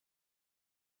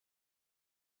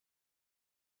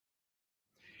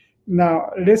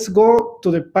Now, let's go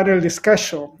to the panel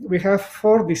discussion. We have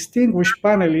 4 distinguished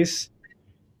panelists,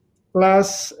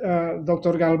 plus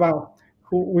Dr. Galbao,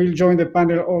 who will join the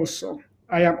panel also.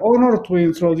 I am honored to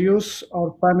introduce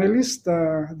our panelists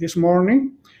this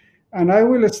morning, and I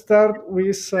will start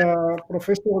with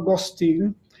Professor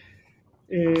Gostin.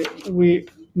 We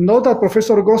know that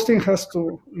Professor Gostin has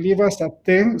to leave us at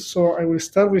 10, so I will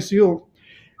start with you.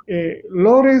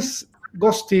 Lawrence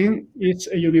Gostin is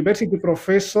a university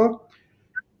professor,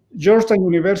 Georgetown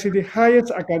University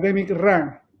highest academic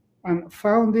rank, and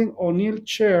founding O'Neill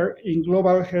Chair in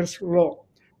Global Health Law.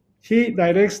 He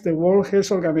directs the World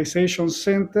Health Organization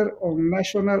Center on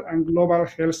National and Global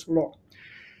Health Law.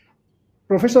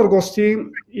 Professor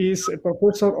Gostin is a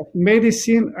professor of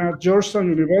medicine at Georgetown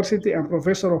University and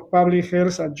professor of public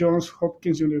health at Johns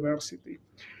Hopkins University.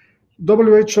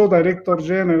 WHO Director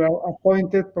General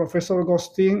appointed Professor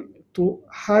Gostin to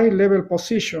high-level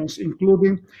positions,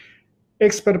 including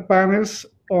expert panels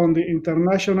on the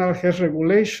international health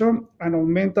regulation and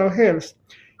on mental health.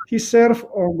 He served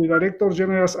on the Director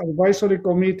General's Advisory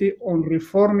Committee on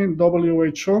reforming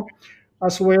WHO,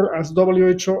 as well as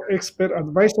WHO Expert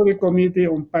Advisory Committee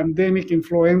on pandemic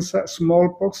influenza,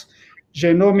 smallpox,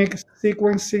 genomic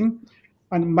sequencing,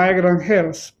 and migrant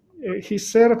health. He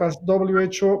served as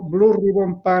WHO Blue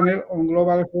Ribbon Panel on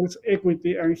Global Health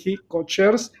Equity, and he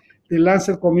co-chairs the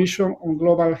Lancet Commission on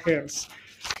Global Health.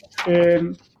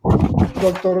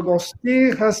 Dr.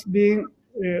 Gostin has been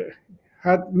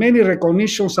had many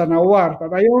recognitions and awards,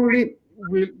 but I only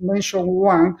will mention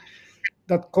one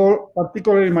that caught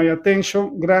particularly my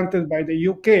attention, granted by the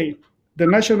UK, the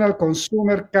National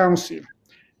Consumer Council,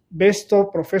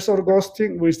 bestowed Professor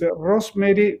Gostin with the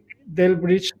Rosemary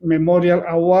Delbridge Memorial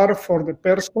Award for the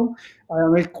person,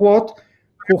 and I quote,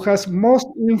 who has most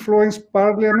influenced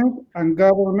Parliament and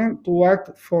government to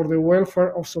act for the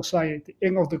welfare of society,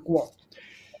 end of the quote.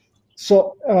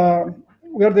 So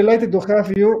we are delighted to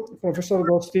have you, Professor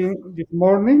Gostin, this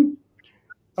morning.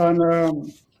 And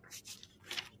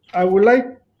I would like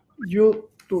you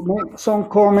to make some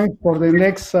comments for the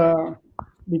next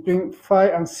between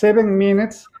 5 and 7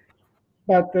 minutes.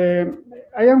 But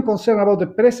I am concerned about the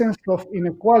presence of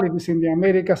inequalities in the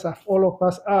Americas, as all of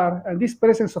us are. And this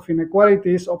presence of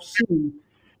inequality is obscene.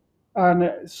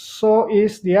 And so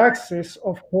is the access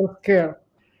of health care.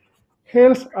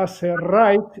 Health as a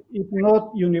right is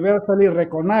not universally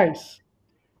recognized.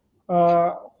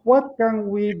 What can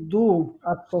we do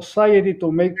as society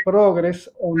to make progress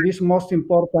on this most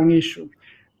important issue?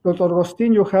 Dr.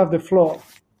 Gostin, you have the floor.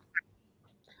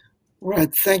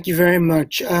 Right, thank you very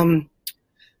much.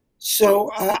 So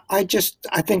I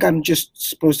think I'm just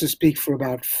supposed to speak for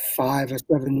about 5 or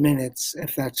 7 minutes,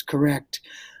 if that's correct.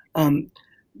 Even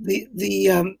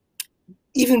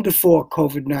before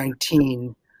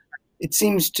COVID-19, it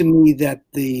seems to me that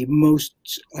the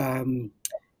most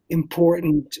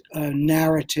important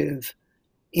narrative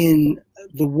in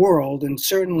the world, and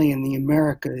certainly in the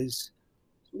Americas,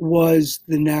 was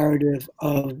the narrative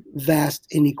of vast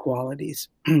inequalities.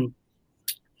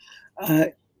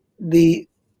 The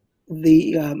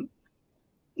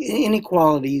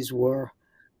inequalities were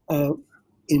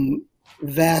in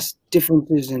vast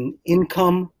differences in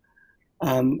income,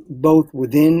 both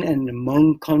within and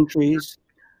among countries,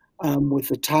 with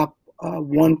the top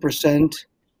 1%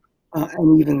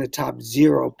 and even the top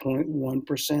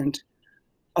 0.1%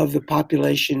 of the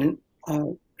population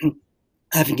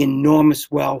having enormous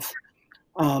wealth,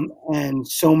 and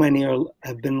so many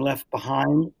have been left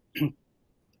behind.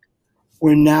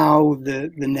 Where now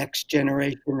the next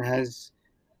generation has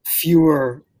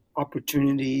fewer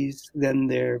opportunities than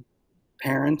their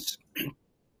parents.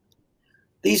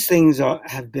 These things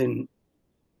have been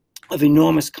of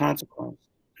enormous consequence.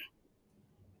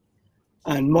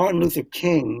 And Martin Luther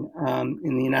King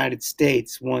in the United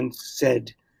States once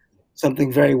said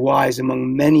something very wise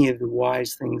among many of the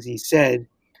wise things he said,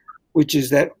 which is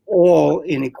that all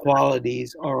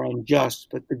inequalities are unjust,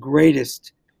 but the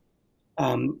greatest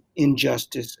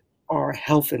injustice are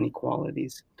health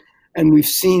inequalities. And we've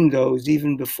seen those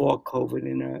even before COVID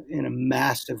in a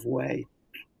massive way.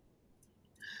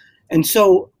 And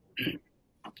so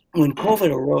when COVID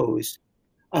arose,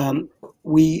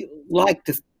 we like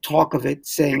to talk of it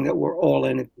saying that we're all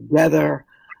in it together,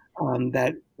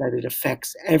 that it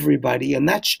affects everybody, and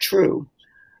that's true.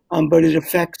 But it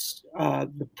affects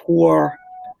the poor,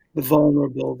 the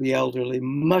vulnerable, the elderly,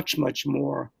 much, much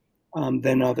more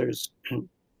than others.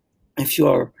 If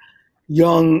you're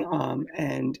young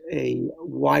and a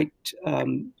white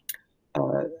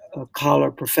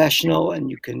collar professional and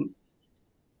you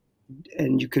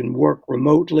can work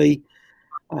remotely,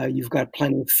 you've got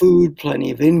plenty of food,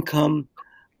 plenty of income,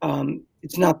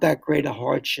 it's not that great a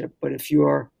hardship. But if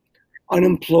you're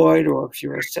unemployed or if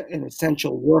you're an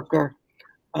essential worker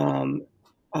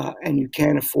and you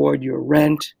can't afford your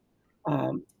rent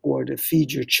or to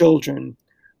feed your children,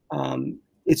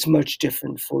 it's much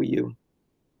different for you.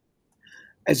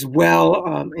 As well,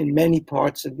 in many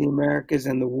parts of the Americas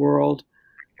and the world,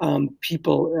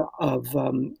 people of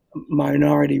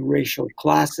minority racial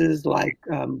classes, like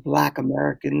Black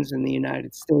Americans in the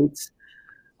United States,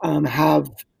 have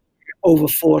over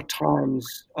 4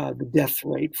 times the death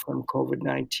rate from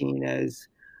COVID-19 as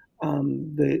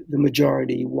the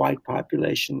majority white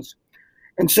populations.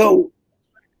 And so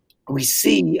we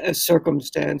see a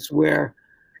circumstance where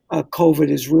COVID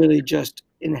has really just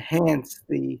enhanced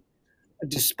the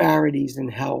disparities in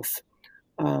health.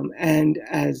 And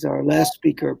as our last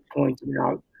speaker pointed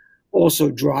out,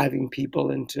 also driving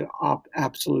people into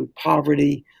absolute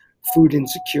poverty, food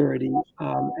insecurity,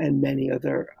 and many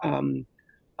other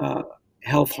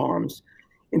health harms.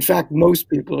 In fact, most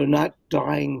people are not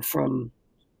dying from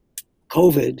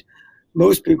COVID.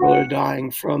 Most people are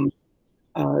dying from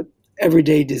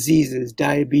everyday diseases,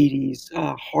 diabetes,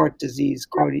 heart disease,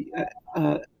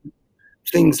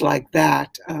 things like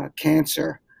that,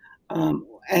 cancer,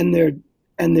 and they're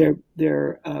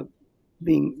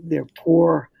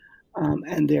poor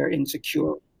and they're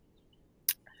insecure.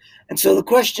 And so the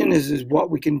question is what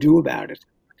we can do about it.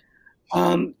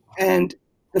 And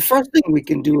the first thing we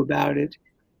can do about it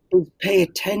is pay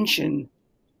attention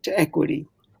to equity.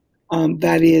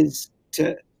 That is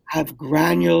to have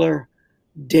granular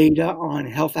data on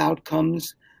health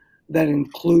outcomes that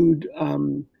include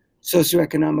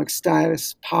socioeconomic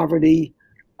status, poverty,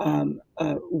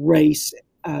 race,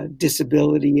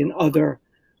 disability, and other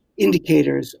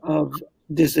indicators of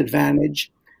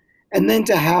disadvantage, and then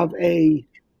to have a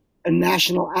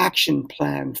national action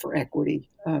plan for equity,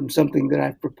 something that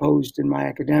I've proposed in my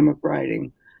academic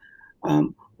writing.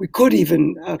 We could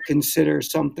even consider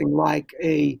something like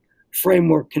a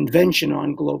framework convention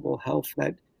on global health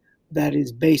that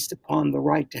is based upon the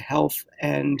right to health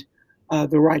and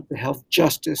the right to health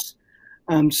justice.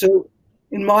 So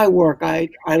in my work, I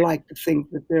like to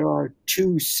think that there are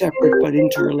 2 separate but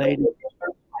interrelated.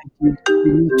 We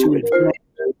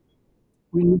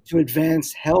need to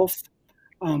advance health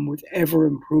with ever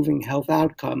improving health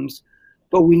outcomes,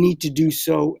 but we need to do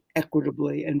so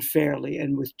equitably and fairly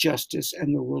and with justice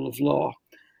and the rule of law.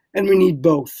 And we need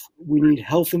both. We need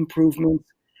health improvements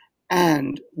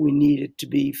and we need it to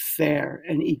be fair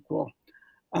and equal.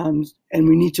 And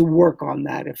we need to work on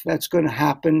that. If that's going to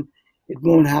happen, it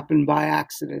won't happen by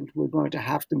accident. We're going to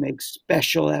have to make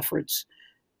special efforts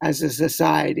as a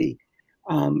society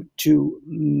to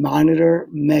monitor,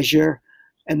 measure,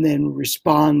 and then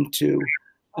respond to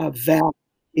vast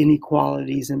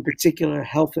inequalities, in particular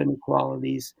health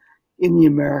inequalities in the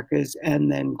Americas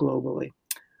and then globally.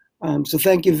 So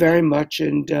thank you very much,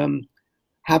 and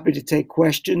happy to take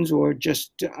questions or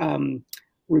just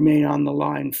remain on the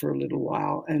line for a little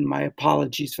while. And my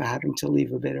apologies for having to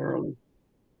leave a bit early.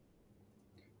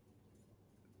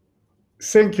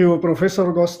 Thank you,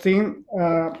 Professor Gostin.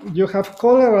 You have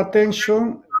called our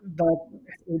attention that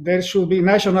there should be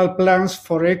national plans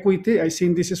for equity. I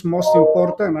think this is most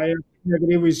important. I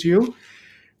agree with you.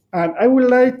 And I would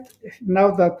like,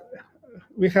 now that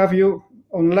we have you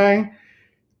online,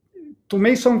 to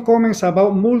make some comments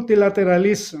about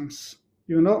multilateralisms.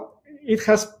 It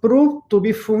has proved to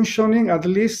be functioning, at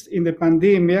least in the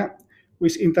pandemic,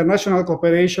 with international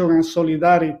cooperation and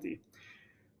solidarity.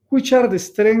 Which are the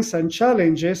strengths and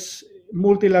challenges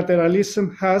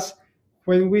multilateralism has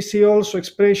when we see also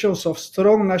expressions of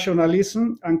strong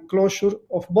nationalism and closure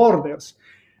of borders?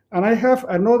 And I have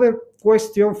another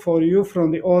question for you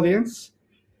from the audience.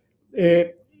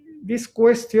 This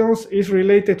question is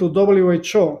related to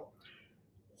WHO.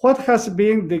 What has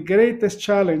been the greatest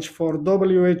challenge for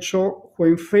WHO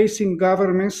when facing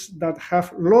governments that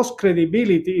have lost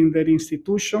credibility in their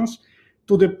institutions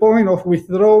to the point of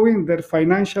withdrawing their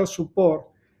financial support?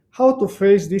 How to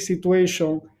face this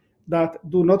situation that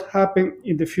do not happen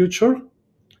in the future?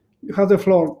 You have the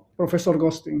floor, Professor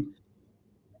Gostin.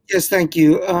 Yes, thank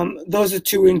you. Those are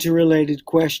 2 interrelated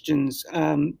questions.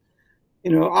 I'm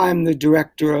the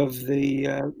director of the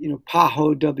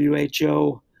PAHO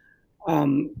WHO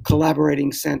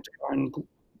Collaborating Center on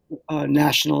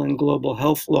National and Global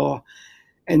Health Law.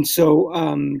 And so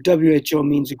WHO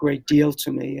means a great deal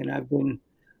to me, and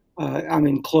I'm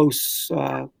in close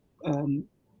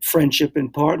friendship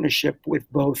and partnership with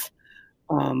both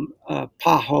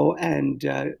PAHO and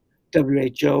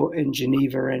WHO in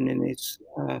Geneva and in its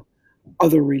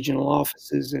other regional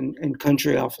offices and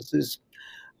country offices.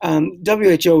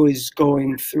 WHO is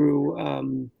going through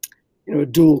a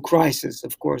dual crisis.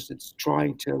 Of course, it's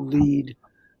trying to lead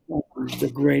the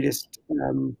greatest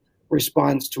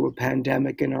response to a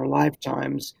pandemic in our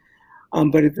lifetimes.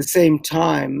 But at the same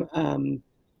time,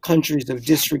 countries have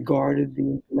disregarded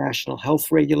the international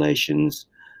health regulations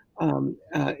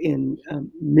in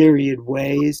myriad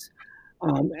ways.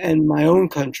 And my own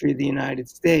country, the United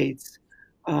States,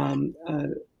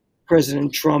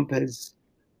 President Trump has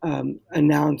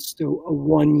announced a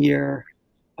 1-year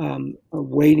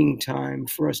waiting time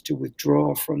for us to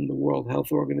withdraw from the World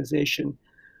Health Organization.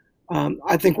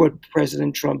 I think what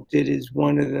President Trump did is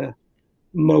one of the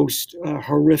most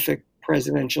horrific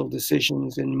presidential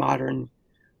decisions in modern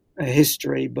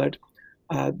history. But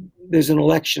there's an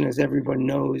election, as everyone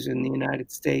knows, in the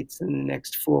United States in the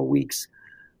next 4 weeks.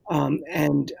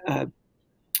 And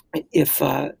if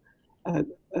a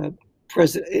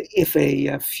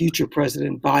future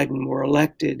President Biden were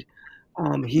elected,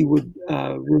 he would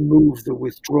remove the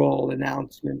withdrawal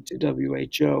announcement to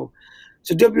WHO.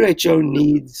 So WHO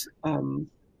needs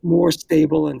more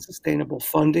stable and sustainable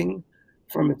funding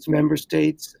from its member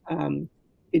states.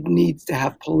 It needs to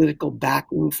have political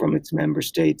backing from its member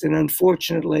states. And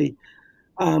unfortunately,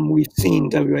 we've seen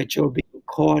WHO being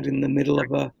caught in the middle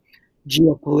of a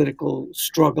geopolitical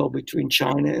struggle between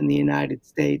China and the United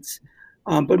States.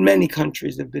 But many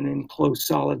countries have been in close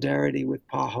solidarity with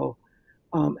PAHO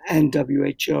and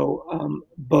WHO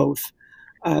both.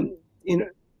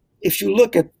 If you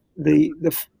look at the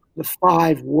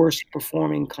 5 worst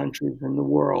performing countries in the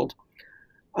world,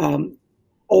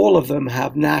 all of them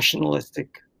have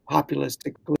nationalistic,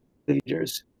 populistic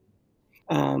leaders.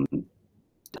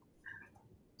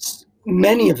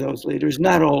 Many of those leaders,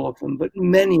 not all of them, but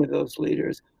many of those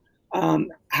leaders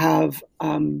have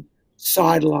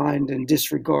sidelined and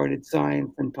disregarded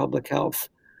science and public health,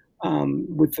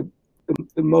 with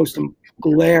the most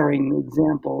glaring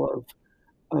example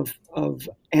of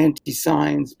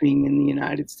anti-science being in the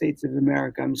United States of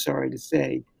America, I'm sorry to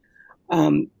say.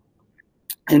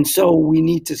 And so we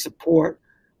need to support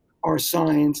our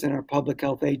science and our public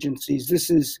health agencies. This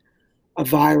is a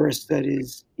virus that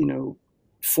is,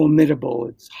 formidable.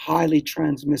 It's highly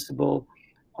transmissible.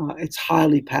 It's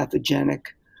highly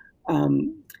pathogenic.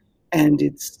 And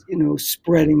it's,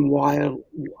 spreading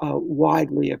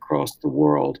widely across the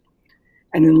world.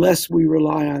 And unless we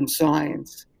rely on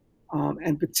science,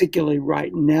 and particularly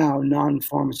right now,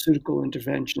 non-pharmaceutical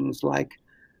interventions like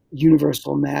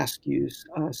universal mask use,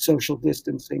 social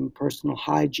distancing, personal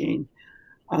hygiene,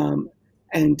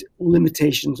 and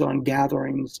limitations on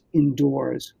gatherings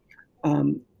indoors,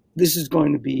 this is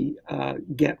going to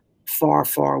get far,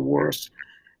 far worse.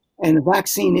 And a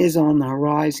vaccine is on the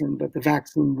horizon, but the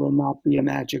vaccine will not be a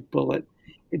magic bullet.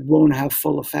 It won't have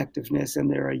full effectiveness, and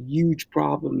there are huge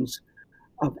problems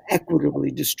of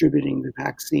equitably distributing the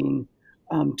vaccine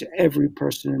to every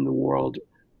person in the world,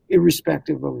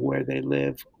 irrespective of where they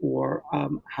live or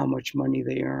how much money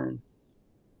they earn.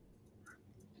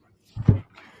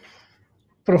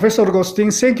 Professor Gostin,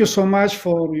 thank you so much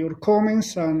for your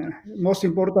comments and most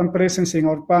important presence in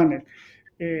our panel.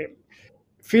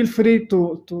 Feel free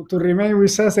to remain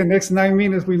with us the next 9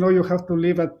 minutes. We know you have to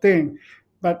leave at 10.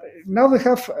 But now we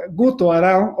have Guto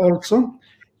around also.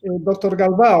 Dr.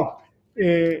 Galbao,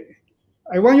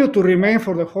 I want you to remain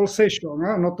for the whole session,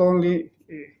 not only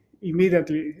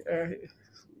immediately.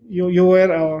 You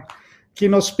were our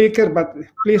keynote speaker, but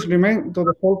please remain to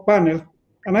the whole panel.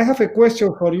 And I have a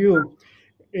question for you.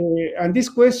 And this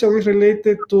question is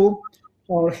related to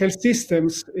our health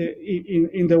systems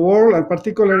in the world, and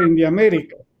particularly in the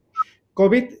Americas.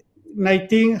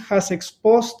 COVID-19 has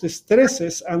exposed the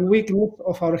stresses and weakness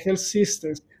of our health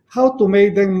systems, how to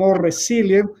make them more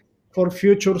resilient for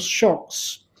future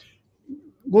shocks.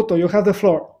 Guto, you have the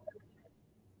floor.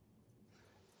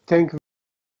 Thank you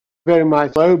very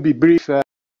much. I will be brief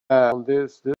on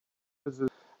this.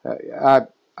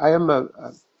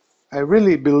 I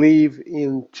really believe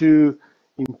in 2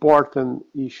 important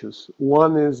issues.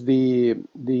 One is the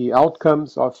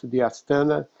outcomes of the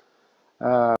Astana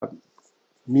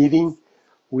meeting,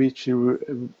 which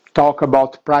talk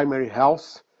about primary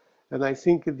health. And I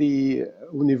think the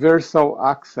universal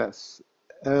access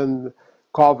and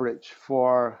coverage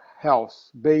for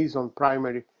health based on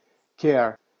primary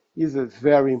care is a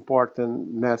very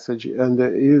important message, and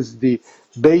is the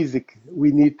basic we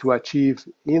need to achieve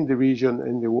in the region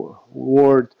and the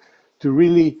world to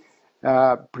really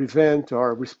prevent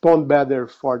or respond better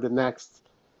for the next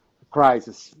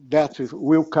crisis that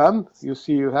will come. You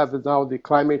see, you have now the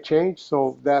climate change,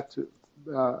 so that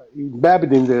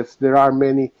embedded in this, there are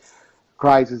many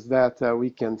crises that we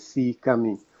can see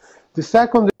coming. The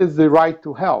second is the right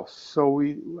to health. So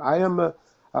I am a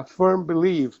firm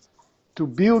believer to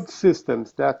build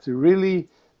systems that really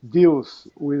deals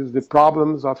with the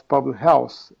problems of public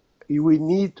health. We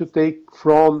need to take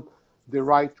from the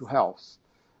right to health.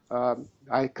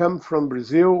 I come from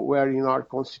Brazil, where in our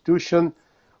constitution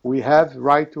we have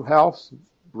right to health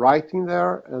right in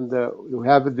there, and we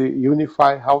have the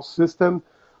unified health system,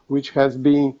 which has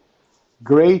been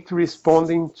great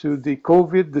responding to the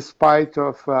COVID, despite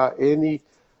of any,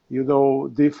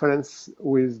 difference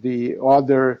with the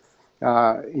other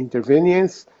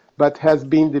intervenients, but has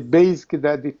been the basic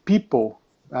that the people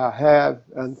have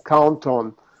and count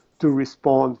on to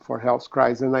respond for health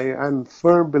crisis. And I'm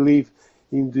firm belief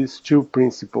in these two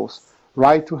principles: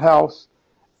 right to health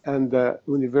and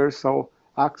universal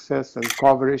access and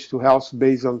coverage to health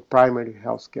based on primary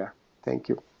health care. Thank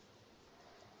you.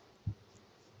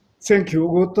 Thank you,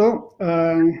 Guto.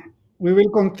 We will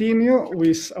continue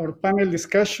with our panel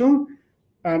discussion,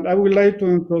 and I would like to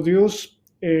introduce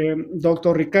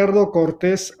Dr. Ricardo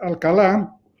Cortés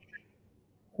Alcalá,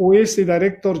 who is the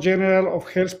Director General of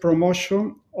Health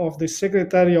Promotion of the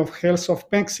Secretary of Health of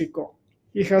Mexico.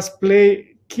 He has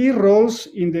played key roles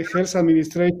in the health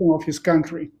administration of his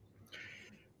country.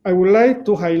 I would like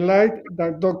to highlight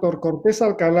that Dr. Cortés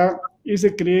Alcalá is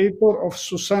the creator of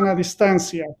Susana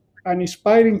Distancia, an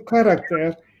inspiring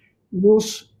character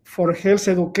used for health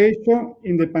education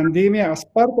in the pandemic as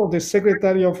part of the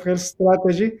Secretary of Health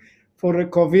strategy for the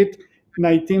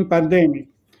COVID-19 pandemic.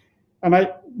 And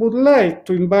I would like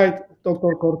to invite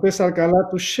Dr. Cortés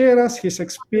Alcalá to share us his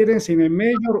experience in a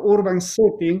major urban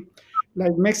setting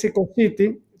like Mexico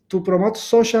City to promote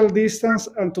social distance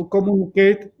and to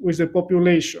communicate with the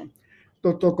population.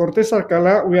 Dr. Cortés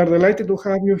Alcalá, we are delighted to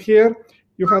have you here.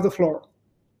 You have the floor.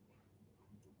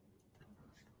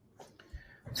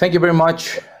 Thank you very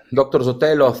much,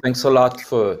 Dr.Sotelo. Thanks a lot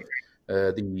for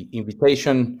the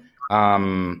invitation.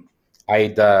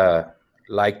 I'd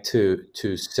like to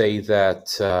say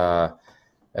that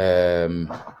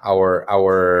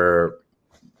our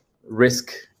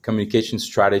risk communication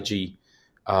strategy,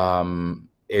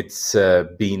 it's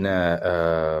been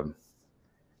a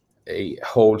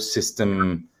whole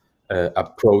system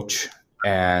approach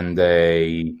and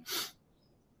a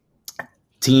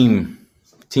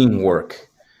teamwork.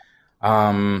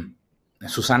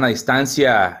 Susana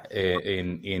Distancia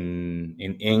in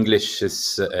English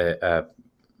is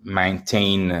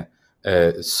maintain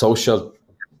social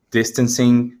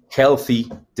distancing,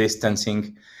 healthy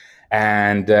distancing,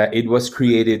 and it was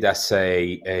created as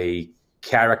a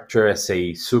character, as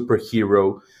a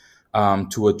superhero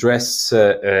to address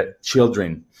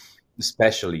children,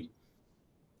 especially.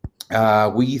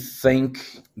 We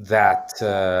think that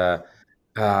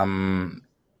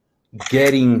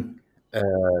getting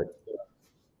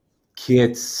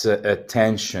kids'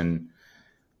 attention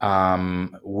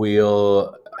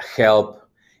will help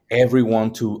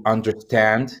everyone to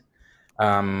understand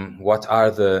what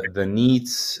are the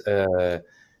needs,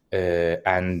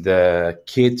 and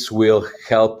kids will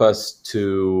help us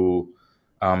to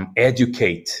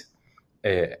educate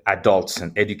adults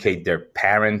and educate their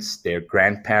parents, their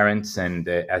grandparents, and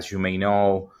as you may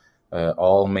know,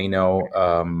 all may know,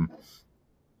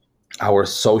 our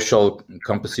social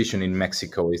composition in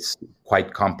Mexico is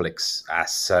quite complex,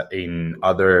 as in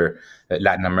other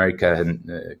Latin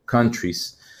American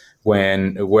countries,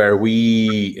 where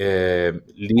we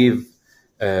live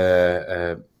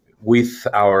with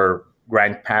our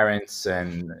grandparents,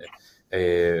 and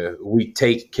we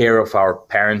take care of our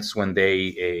parents when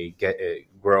they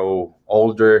grow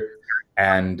older,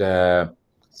 and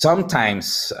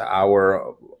sometimes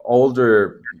our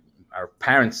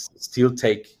parents still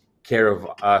take care of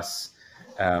us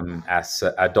as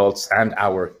adults and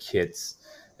our kids,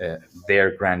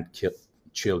 their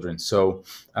grandchildren. So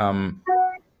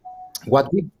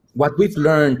what we've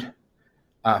learned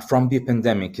from the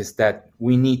pandemic is that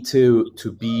we need to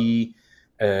be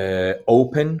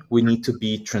open, we need to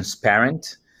be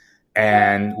transparent,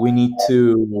 and we need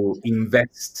to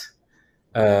invest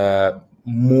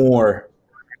more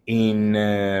in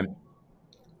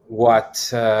what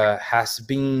has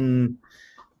been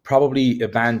probably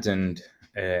abandoned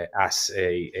as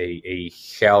a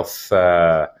health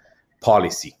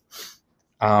policy.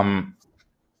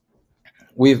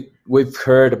 We've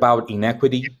heard about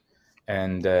inequity,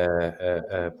 and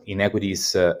inequity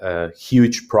is a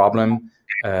huge problem.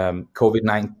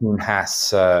 COVID-19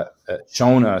 has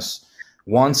shown us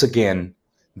once again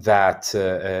that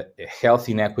health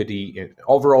inequity,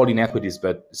 overall inequities,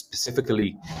 but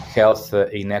specifically health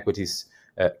inequities,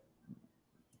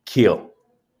 kill.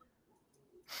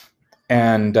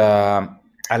 And a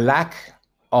lack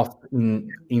of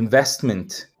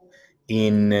investment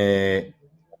in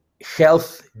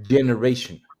health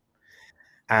generation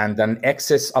and an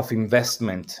excess of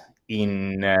investment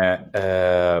in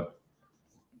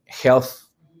health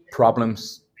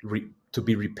problems to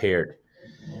be repaired.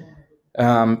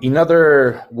 In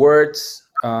other words,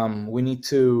 we need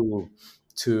to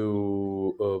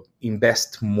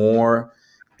invest more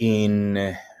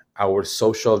in our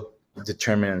social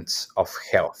determinants of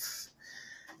health.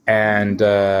 And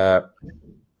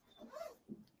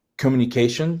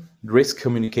communication, risk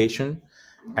communication,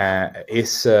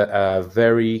 is a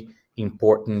very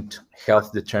important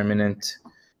health determinant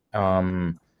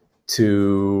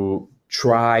to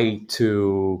try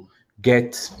to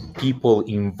get people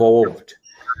involved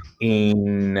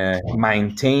in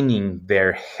maintaining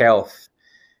their health,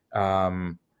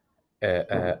 and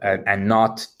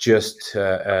not just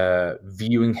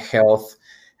viewing health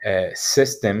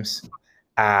systems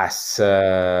as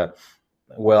well,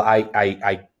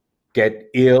 I get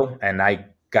ill and I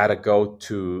gotta go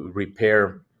to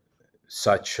repair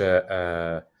such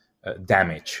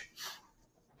damage.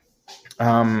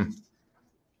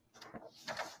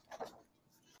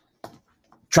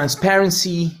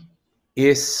 Transparency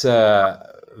is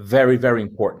very, very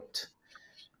important.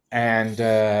 And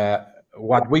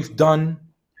what we've done,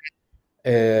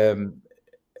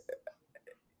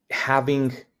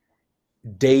 having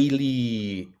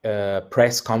daily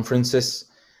press conferences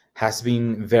has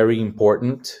been very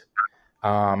important.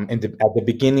 At the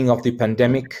beginning of the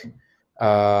pandemic,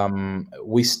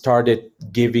 we started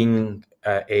giving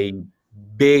a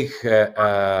big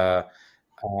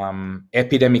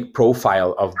epidemic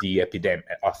profile of the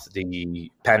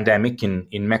pandemic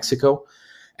in Mexico,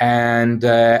 and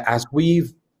as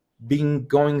we've been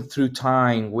going through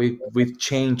time, we've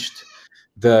changed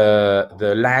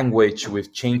the language,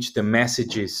 we've changed the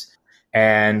messages,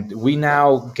 and we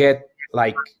now get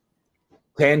like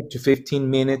 10 to 15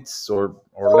 minutes or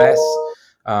less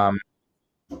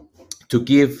to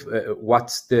give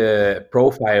what's the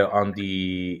profile on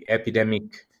the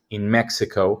epidemic in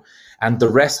Mexico, and the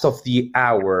rest of the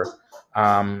hour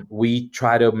we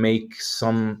try to make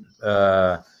some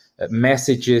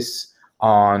messages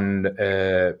on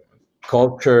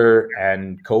culture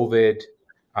and COVID,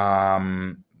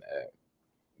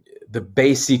 the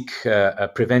basic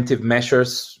preventive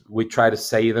measures. We try to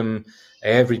say them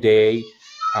every day,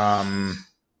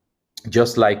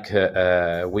 just like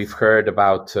we've heard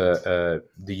about the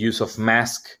use of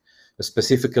masks,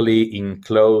 specifically in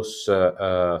closed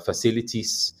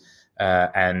facilities,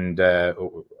 and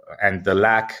the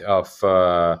lack of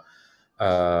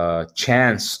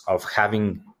chance of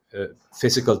having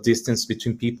physical distance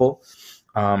between people.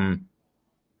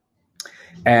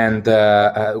 And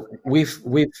we've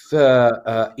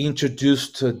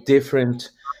introduced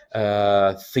different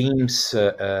themes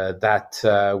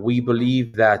that we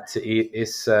believe that it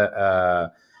is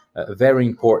very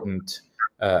important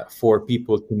for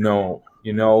people to know.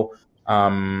 You know,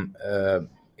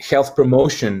 health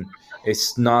promotion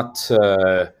is not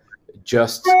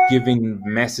just giving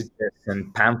messages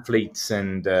and pamphlets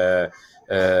and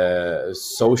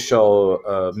social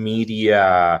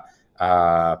media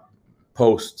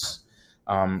posts.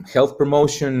 Health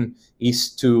promotion is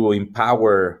to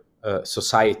empower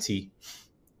society,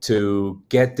 to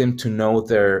get them to know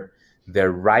their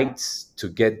rights, to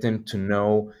get them to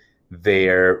know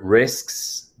their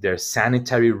risks, their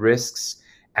sanitary risks,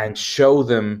 and show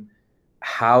them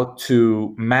how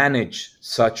to manage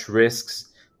such risks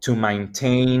to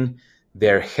maintain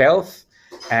their health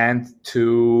and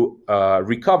to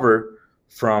recover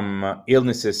from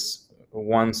illnesses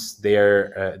once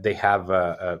they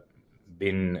have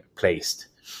been placed.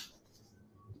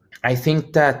 I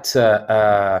think that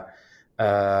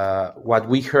what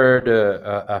we heard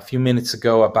a few minutes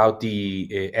ago about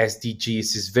the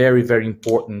SDGs is very, very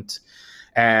important,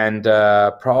 and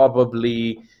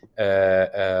probably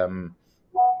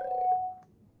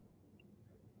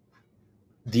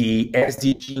the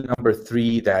SDG number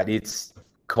 3, that it's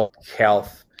called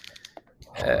health,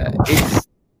 it's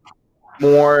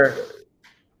more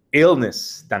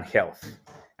illness than health,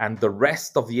 and the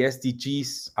rest of the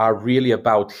SDGs are really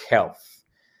about health,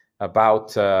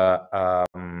 about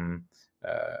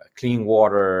clean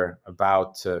water,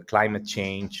 about climate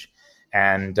change,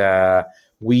 and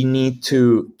we need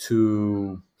to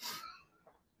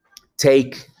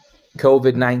take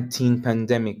COVID-19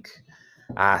 pandemic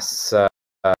as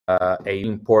an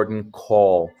important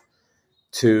call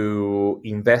to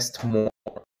invest more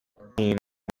in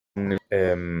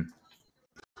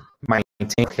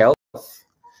maintain health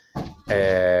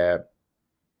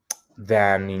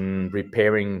than in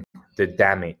repairing the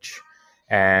damage.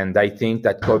 And I think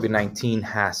that COVID-19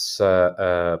 has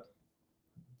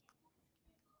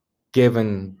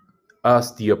given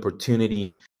us the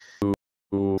opportunity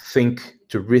to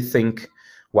rethink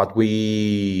what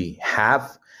we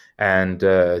have, and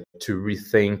to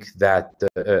rethink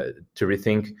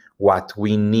what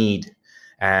we need.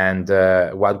 And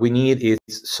what we need is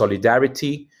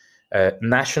solidarity,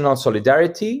 national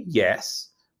solidarity,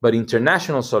 yes, but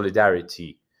international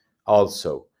solidarity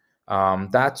also.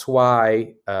 That's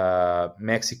why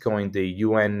Mexico in the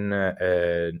UN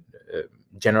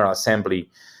General Assembly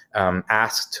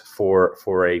asked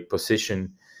for a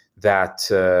position that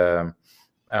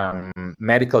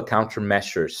medical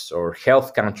countermeasures or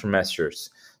health countermeasures,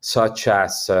 such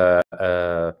as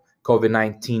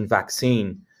COVID-19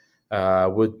 vaccine,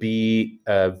 would be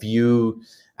viewed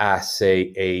as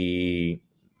a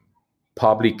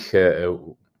public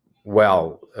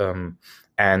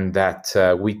and that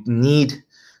we need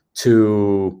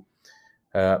to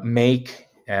make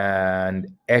an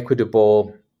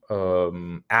equitable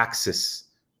access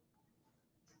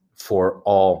for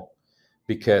all,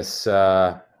 because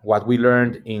what we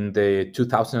learned in the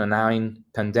 2009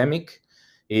 pandemic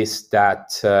is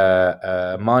that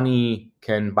money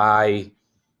can buy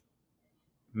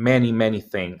many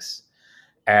things,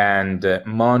 and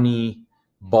money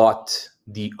bought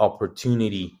the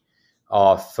opportunity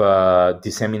of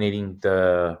disseminating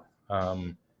the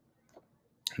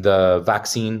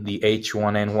vaccine, the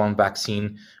H1N1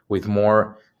 vaccine, with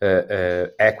more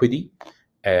equity.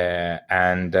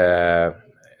 And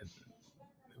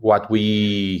what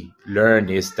we learned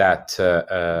is that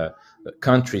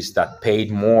countries that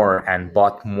paid more and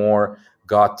bought more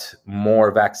got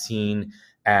more vaccine,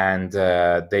 and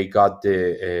they got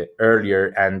the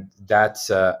earlier, and that's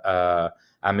a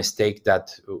mistake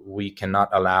that we cannot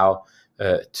allow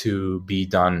to be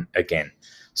done again.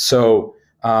 So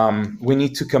we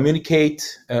need to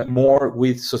communicate more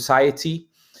with society.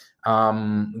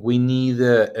 We need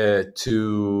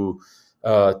to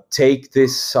take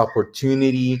this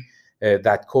opportunity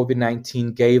that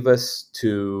COVID-19 gave us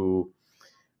to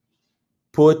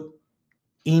put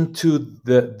into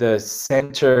the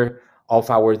center of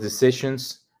our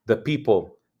decisions the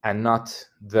people, and not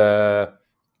the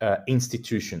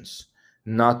institutions,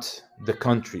 not the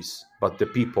countries, but the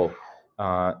people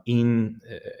in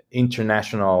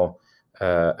international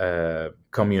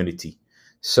community.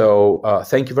 So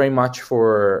thank you very much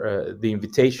for the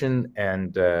invitation,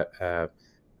 and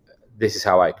this is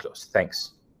how I close.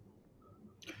 Thanks.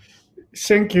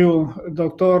 Thank you,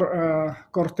 Dr.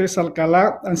 Cortés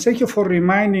Alcalá, and thank you for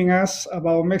reminding us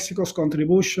about Mexico's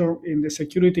contribution in the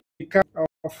Security Council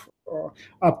of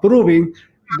approving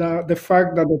the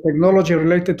fact that the technology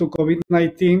related to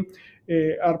COVID-19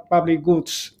 are public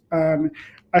goods. And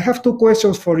I have two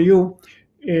questions for you.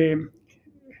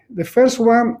 The first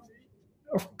one,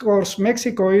 of course,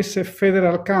 Mexico is a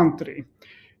federal country.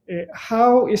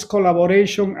 How is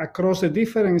collaboration across the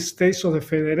different states of the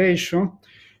federation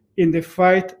in the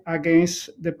fight against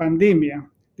the pandemic?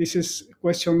 This is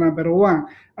question number one.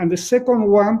 And the second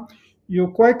one, you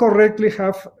quite correctly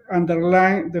have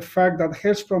underlined the fact that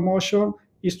health promotion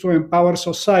is to empower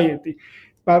society.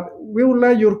 But we would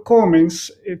like your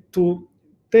comments to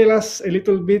tell us a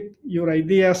little bit your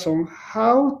ideas on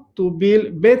how to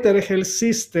build better health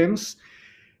systems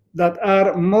that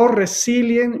are more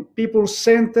resilient,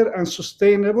 people-centered, and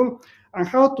sustainable, and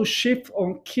how to shift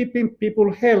on keeping people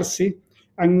healthy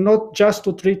and not just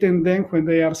to treating them when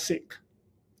they are sick.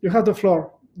 You have the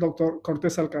floor, Dr.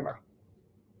 Cortés Alcalá.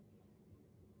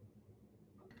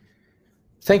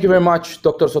 Thank you very much,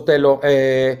 Dr.Sotelo.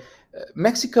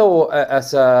 Mexico,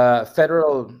 as a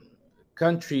federal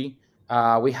country,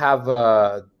 we have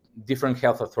different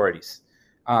health authorities.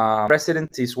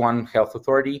 President is one health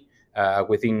authority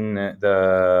within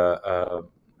the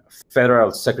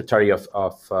Federal Secretary of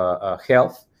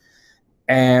Health.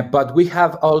 But we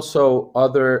have also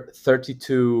other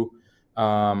 32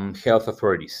 health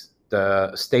authorities,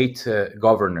 the state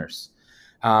governors.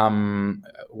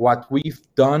 What we've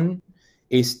done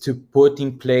is to put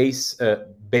in place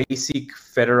basic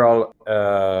federal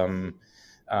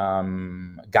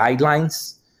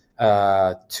guidelines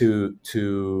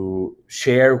to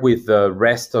share with the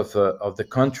rest of the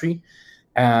country.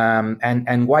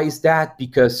 And why is that?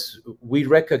 Because we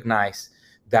recognize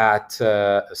that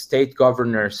state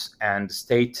governors and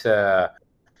state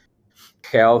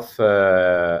health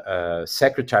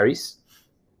secretaries,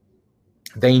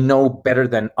 they know better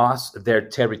than us their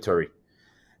territory.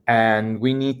 And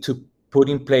we need to put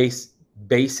in place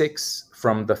basics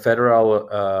from the federal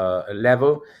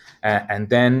level and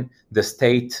then the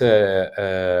state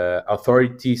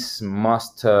authorities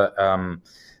must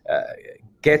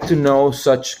get to know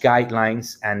such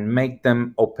guidelines and make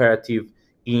them operative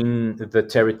in the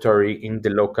territory, in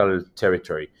the local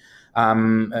territory.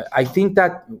 I think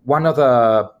that one of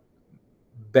the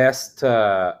best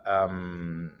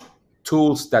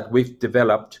tools that we've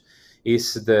developed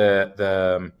is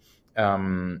the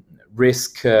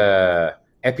risk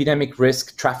epidemic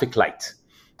risk traffic light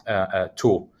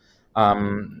tool.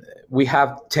 We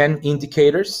have 10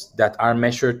 indicators that are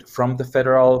measured from the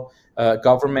federal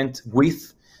government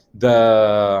with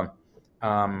the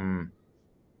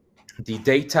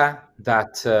data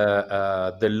that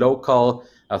the local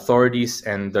authorities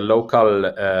and the local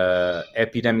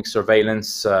epidemic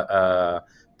surveillance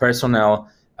personnel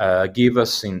give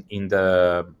us in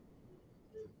the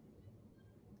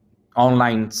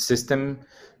online system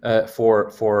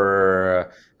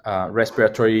for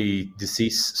respiratory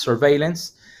disease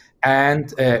surveillance.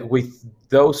 And with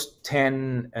those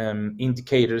 10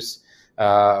 indicators,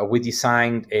 we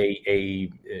designed a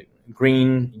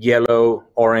green, yellow,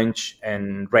 orange,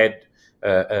 and red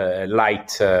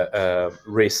light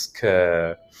risk,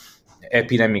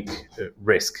 epidemic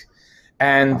risk.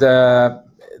 And that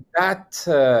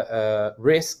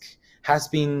risk has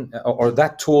been, or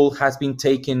that tool has been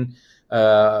taken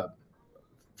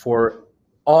for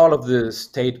all of the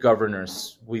state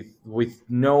governors with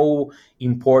no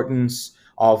importance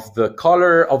of the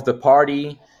color of the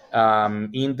party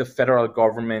in the federal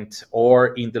government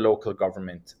or in the local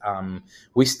government.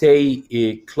 We stay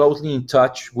closely in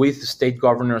touch with state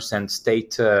governors and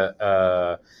state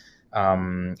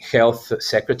health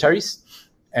secretaries.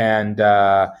 And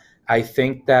I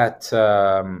think that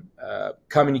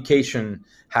communication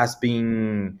has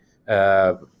been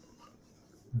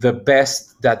the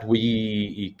best that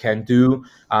we can do.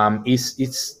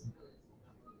 It's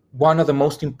one of the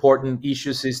most important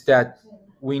issues is that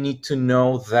we need to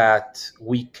know that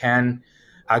we can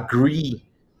agree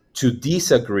to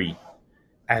disagree,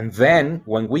 and then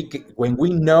when we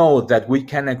know that we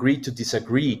can agree to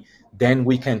disagree, then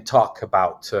we can talk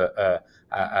about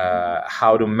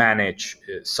how to manage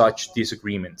such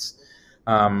disagreements.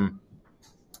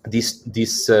 This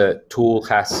tool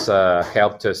has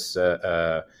helped us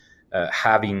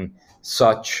having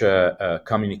such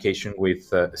communication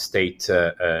with state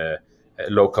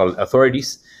local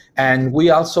authorities. And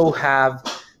we also have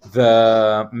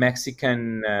the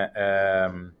Mexican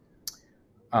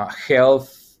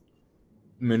health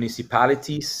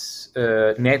municipalities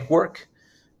network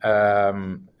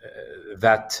that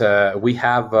we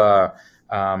have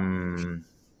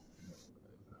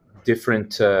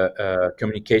different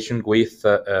communication with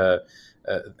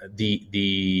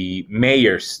the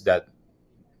mayors that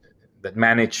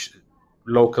manage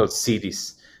local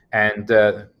cities, and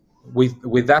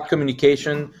with that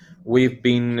communication, we've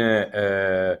been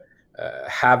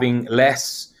having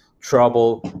less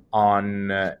trouble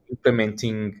on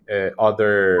implementing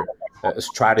other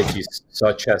strategies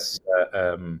such as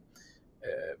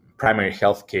primary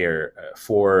health care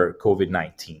for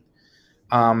COVID-19.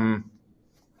 On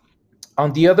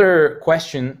the other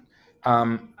question,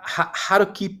 how to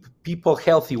keep people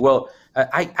healthy? Well,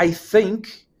 I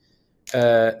think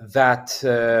that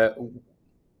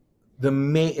the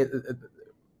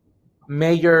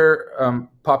major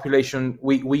population,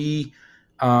 we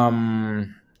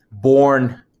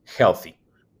born healthy,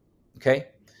 okay?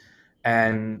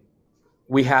 And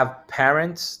we have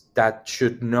parents that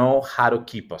should know how to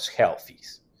keep us healthy.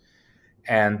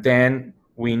 And then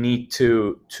we need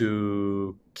to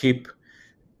keep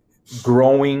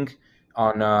growing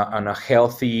on a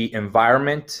healthy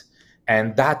environment,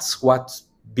 and that's what's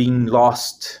being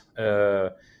lost,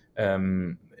 having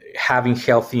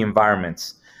healthy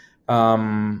environments.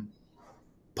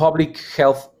 Public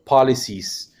health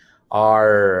policies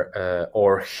are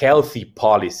or healthy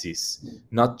policies,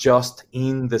 not just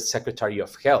in the Secretary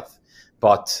of Health,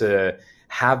 but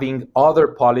having other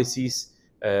policies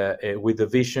with the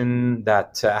vision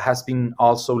that has been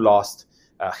also lost,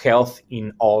 health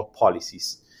in all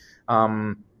policies.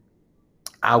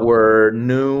 Our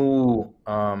new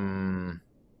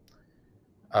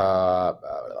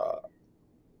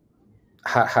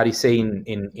how do you say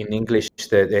in English,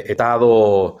 the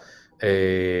etado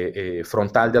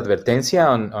frontal de advertencia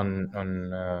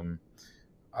on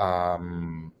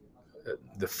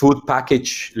the food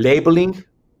package labeling,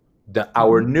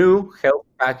 our new health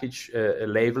package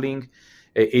labeling,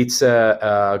 it's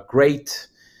a great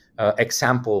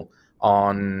example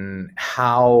on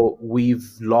how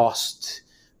we've lost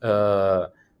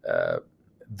the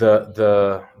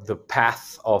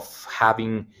path of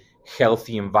having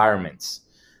healthy environments.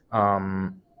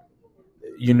 you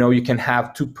can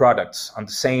have two products on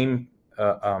the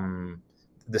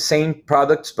same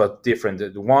products but different.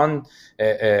 The one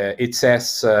it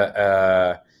says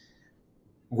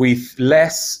with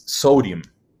less sodium,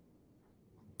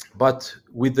 but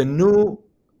with the new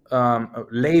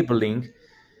labeling,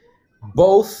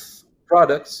 both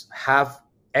products have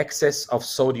excess of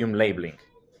sodium labeling.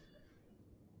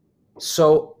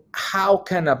 So how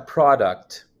can a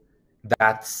product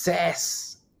that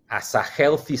says as a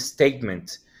healthy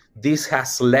statement this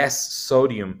has less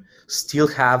sodium still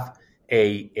have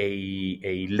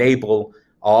a label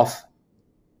of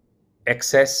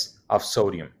excess of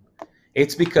sodium?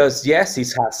 It's because, yes,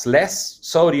 it has less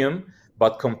sodium,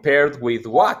 but compared with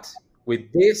what?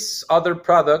 With this other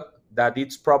product that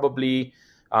it's probably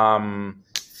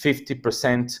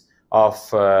 50% of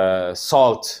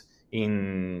salt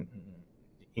in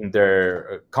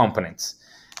their components.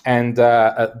 And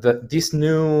this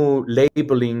new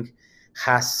labeling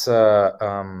has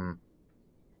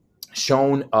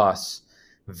shown us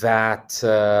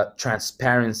that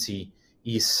transparency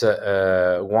is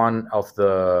one of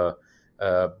the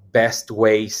best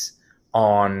ways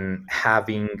on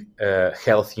having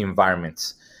healthy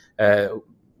environments.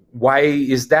 Why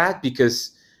is that?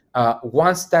 Because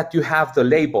once that you have the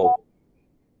label,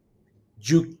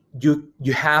 you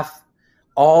have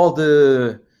all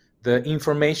the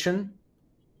information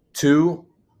to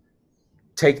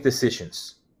take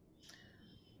decisions.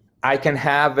 I can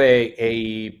have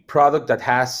a product that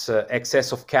has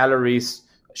excess of calories,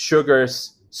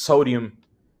 sugars, sodium.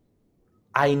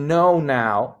 I know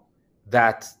now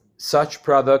that such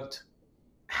product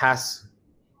has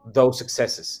those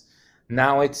excesses.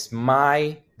 Now it's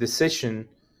my decision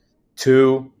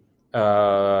to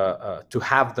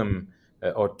have them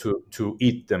or to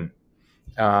eat them.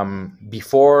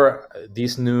 Before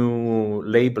this new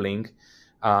labeling,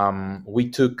 we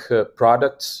took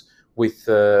products with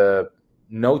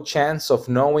no chance of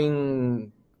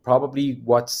knowing probably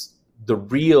what's the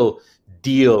real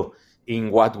deal in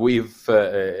what we've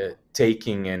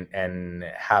taking and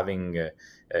having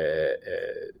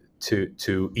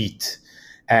to eat.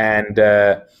 And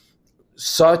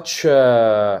such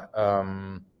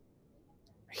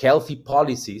healthy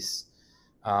policies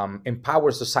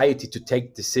empower society to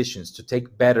take decisions, to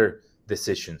take better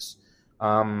decisions.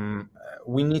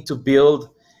 We need to build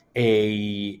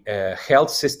a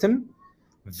health system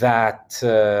that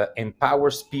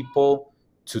empowers people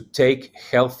to take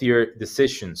healthier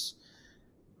decisions,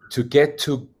 to get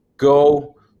to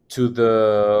go to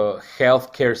the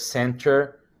healthcare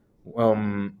center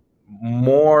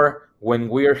more when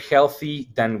we're healthy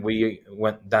than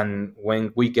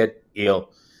when we get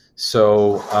ill.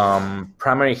 So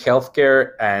primary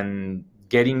healthcare and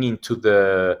getting into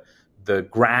the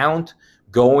ground,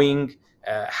 going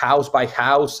house by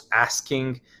house,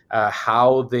 asking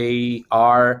how they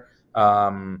are,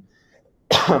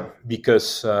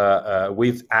 because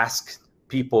we've asked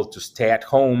people to stay at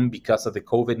home because of the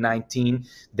COVID-19,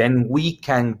 then we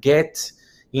can get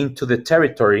into the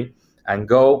territory and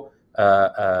go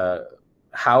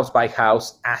house by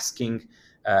house asking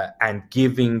and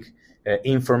giving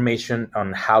information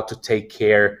on how to take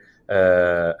care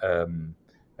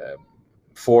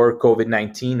for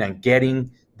COVID-19 and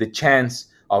getting the chance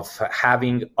of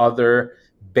having other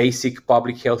basic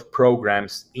public health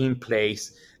programs in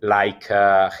place, like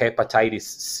hepatitis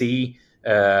C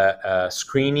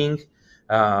screening,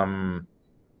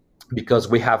 because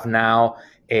we have now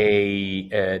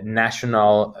a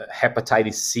national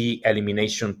hepatitis C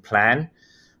elimination plan,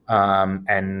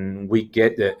 and we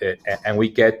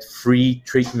get free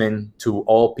treatment to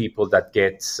all people that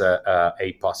gets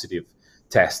a positive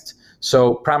test.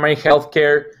 So primary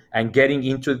healthcare and getting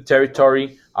into the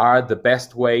territory are the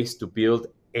best ways to build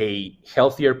a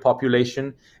healthier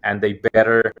population and a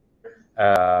better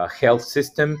health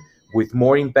system with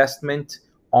more investment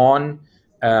on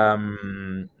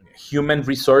human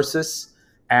resources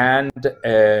and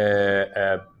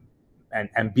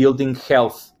building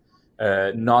health,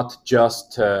 not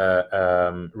just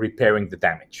repairing the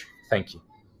damage. Thank you.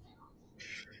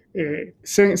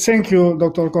 Thank you,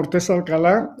 Dr. Cortés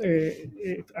Alcalá.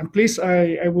 And please,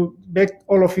 I would beg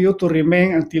all of you to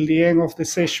remain until the end of the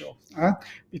session,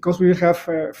 because we will have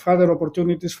further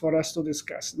opportunities for us to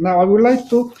discuss. Now, I would like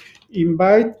to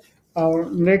invite our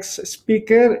next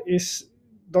speaker is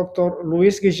Dr.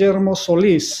 Luis Guillermo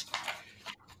Solís,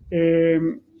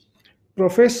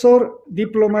 professor,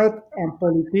 diplomat, and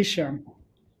politician.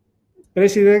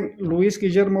 President Luis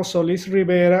Guillermo Solís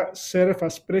Rivera served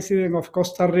as president of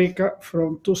Costa Rica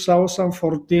from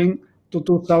 2014 to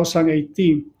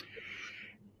 2018.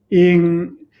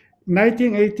 In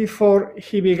 1984,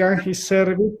 he began his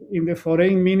service in the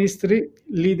Foreign Ministry,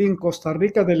 leading Costa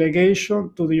Rica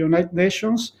delegation to the United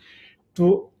Nations,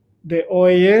 to the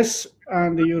OAS,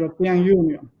 and the European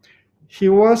Union. He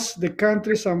was the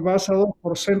country's ambassador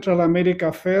for Central America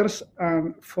Affairs,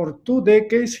 and for 2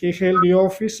 decades he held the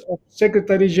office of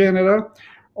Secretary General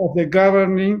of the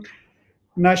governing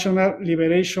National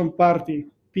Liberation Party,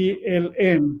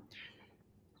 PLN.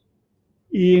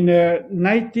 In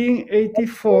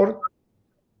 1984,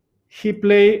 he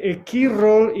played a key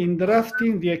role in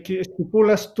drafting the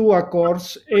Estipulas II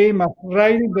Accords, aimed at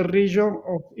righting the region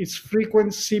of its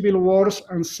frequent civil wars,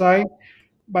 and signed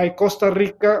by Costa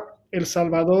Rica, El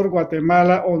Salvador,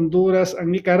 Guatemala, Honduras, and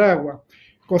Nicaragua.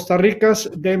 Costa Rica's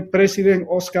then President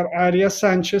Oscar Arias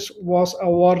Sanchez was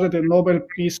awarded the Nobel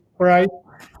Peace Prize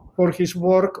for his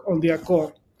work on the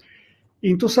accord.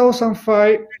 In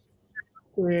 2005,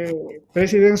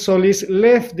 President Solís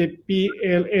left the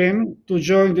PLN to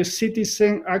join the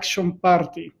Citizen Action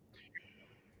Party.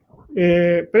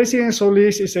 President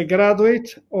Solís is a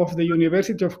graduate of the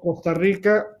University of Costa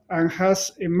Rica and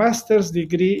has a master's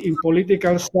degree in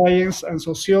political science and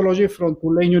sociology from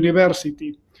Tulane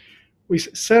University.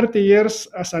 With 30 years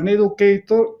as an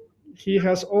educator, he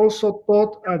has also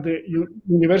taught at the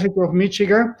University of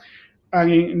Michigan,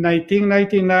 and in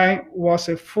 1999 was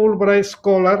a Fulbright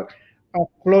Scholar at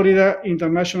Florida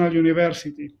International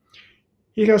University.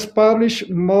 He has published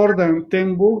more than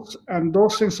 10 books and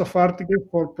dozens of articles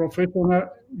for professional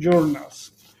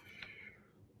journals.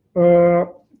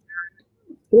 President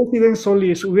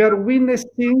Solís, we are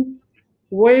witnessing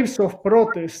waves of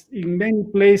protest in many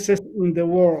places in the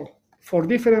world for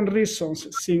different reasons,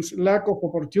 since lack of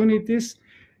opportunities,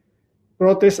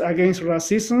 protests against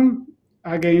racism,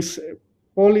 against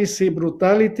policy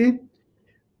brutality,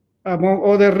 among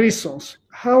other reasons.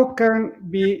 How can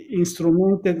be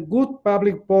instrumented good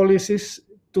public policies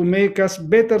to make us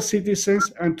better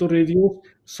citizens and to reduce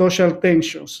social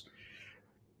tensions?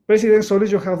 President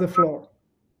Solís, you have the floor.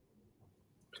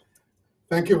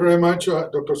 Thank you very much,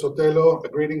 Dr. Sotelo.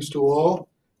 Greetings to all.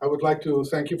 I would like to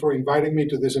thank you for inviting me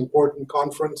to this important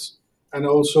conference, and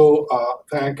also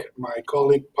thank my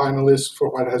colleague panelists for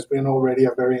what has been already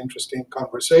a very interesting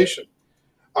conversation.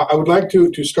 I would like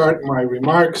to start my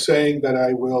remarks saying that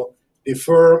I will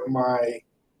defer my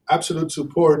absolute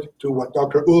support to what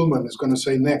Dr. Ullman is going to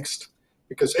say next,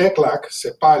 because ECLAC,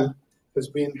 CEPAL, has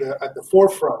been at the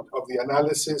forefront of the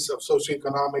analysis of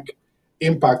socioeconomic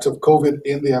impacts of COVID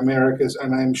in the Americas,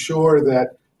 and I'm sure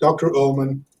that Dr.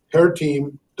 Ullman, her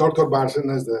team, Dr.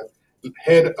 Barson as the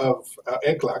head of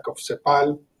ECLAC, of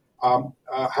CEPAL,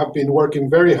 have been working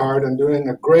very hard and doing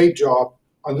a great job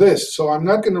on this. So I'm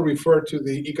not going to refer to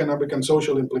the economic and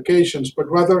social implications, but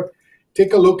rather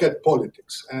take a look at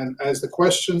politics. And as the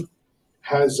question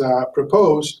has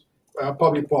proposed,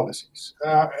 public policies.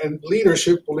 And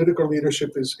leadership, political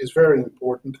leadership is very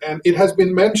important. And it has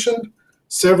been mentioned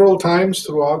several times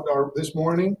throughout this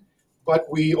morning, but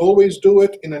we always do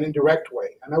it in an indirect way.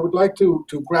 And I would like to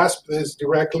grasp this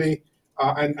directly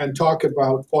and talk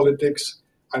about politics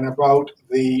and about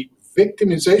the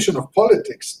victimization of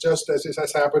politics, just as this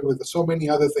has happened with so many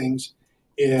other things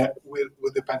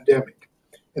with the pandemic.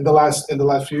 In the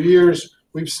last few years,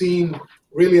 we've seen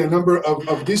really a number of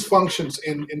dysfunctions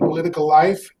in political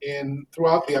life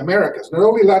throughout the Americas, not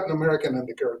only Latin America and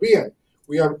the Caribbean.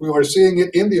 We are seeing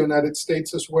it in the United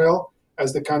States as well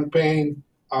as the campaign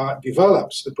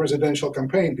develops, the presidential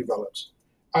campaign develops.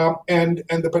 And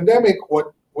the pandemic,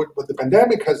 what the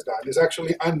pandemic has done is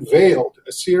actually unveiled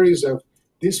a series of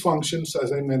dysfunctions,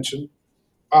 as I mentioned,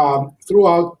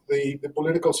 throughout the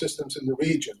political systems in the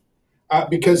region,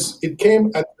 because it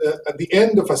came at the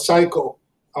end of a cycle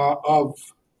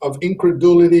of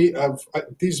incredulity, of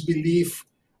disbelief,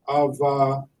 of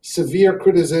severe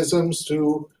criticisms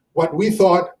to what we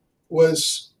thought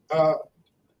was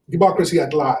democracy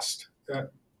at last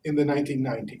in the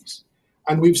 1990s.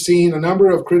 And we've seen a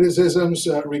number of criticisms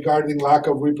regarding lack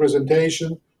of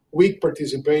representation, weak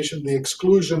participation, the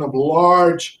exclusion of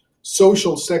large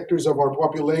social sectors of our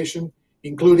population,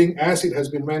 including, as it has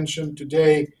been mentioned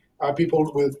today,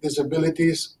 people with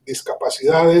disabilities,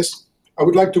 discapacidades. I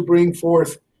would like to bring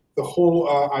forth the whole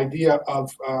idea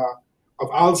of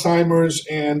Alzheimer's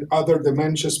and other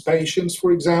dementia patients,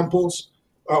 for example,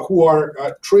 who are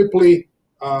triply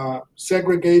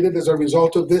segregated as a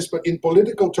result of this, but in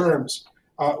political terms,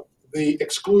 the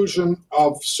exclusion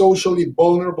of socially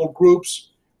vulnerable groups,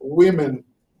 women,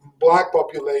 Black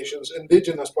populations,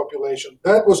 indigenous population,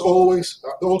 that was always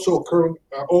also occurring,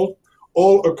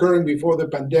 all occurring before the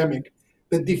pandemic.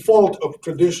 The default of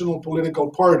traditional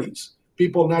political parties,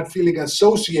 people not feeling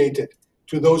associated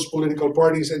to those political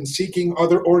parties and seeking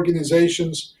other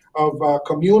organizations of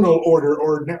communal order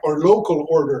or local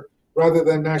order rather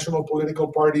than national political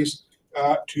parties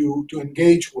to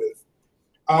engage with.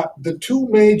 The two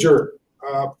major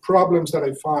problems that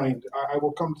I find, I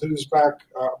will come to this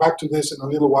back to this in a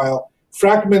little while,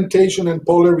 fragmentation and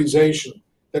polarization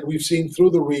that we've seen through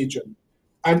the region,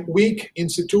 and weak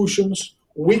institutions,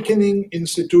 weakening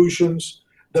institutions,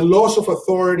 the loss of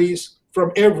authorities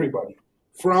from everybody,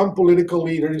 from political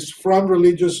leaders, from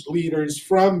religious leaders,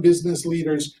 from business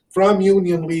leaders, from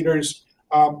union leaders.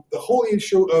 The whole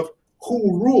issue of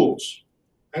who rules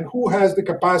and who has the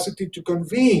capacity to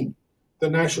convene the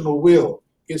national will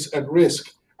is at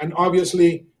risk. And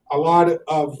obviously, a lot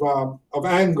of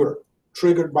anger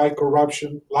triggered by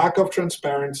corruption, lack of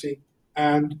transparency,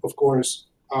 and of course,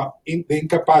 the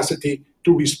incapacity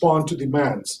to respond to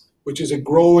demands, which is a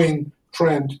growing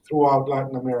trend throughout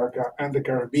Latin America and the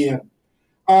Caribbean.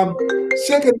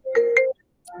 Second,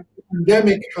 the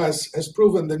pandemic has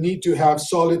proven the need to have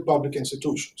solid public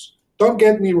institutions. Don't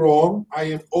get me wrong, I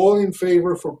am all in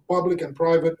favor for public and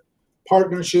private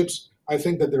partnerships. I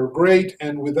think that they're great,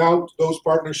 and without those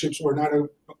partnerships, we're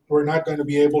not going to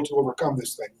be able to overcome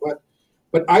this thing.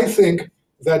 But I think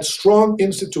that strong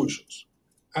institutions,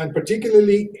 and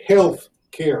particularly health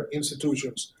care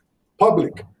institutions,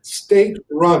 public,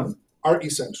 state-run, are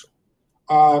essential.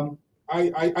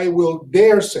 I will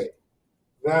dare say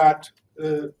that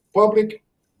public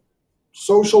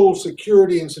social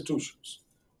security institutions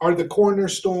are the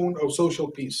cornerstone of social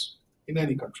peace in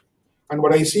any country. And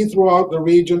what I see throughout the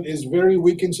region is very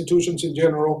weak institutions in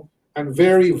general and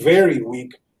very, very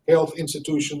weak health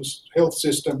institutions, health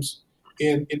systems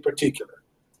in particular.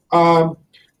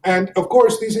 And of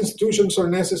course, these institutions are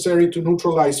necessary to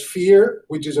neutralize fear,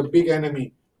 which is a big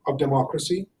enemy of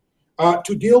democracy,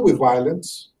 to deal with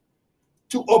violence,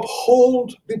 to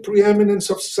uphold the preeminence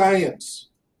of science.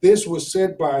 This was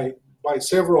said by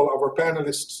several of our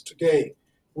panelists today.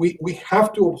 We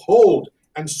have to uphold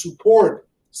and support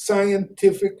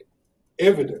scientific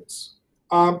evidence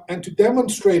and to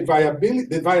demonstrate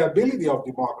the viability of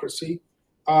democracy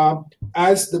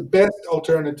as the best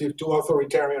alternative to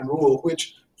authoritarian rule,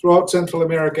 which throughout Central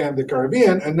America and the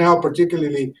Caribbean, and now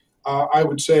particularly, I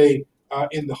would say,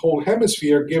 in the whole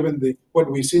hemisphere, given what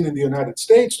we've seen in the United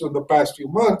States in the past few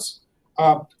months,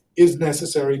 is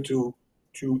necessary to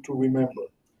remember.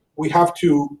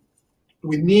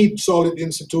 We need solid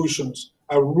institutions,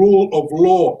 a rule of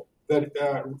law that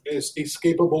is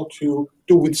capable to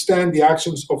withstand the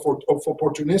actions of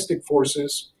opportunistic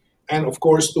forces, and of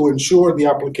course to ensure the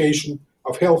application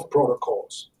of health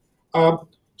protocols.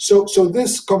 So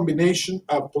this combination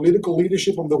of political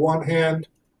leadership on the one hand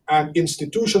and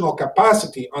institutional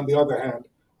capacity on the other hand,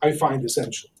 I find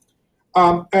essential.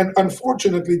 And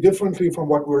unfortunately, differently from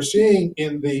what we're seeing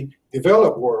in the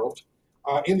developed world,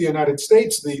 in the United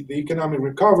States, the economic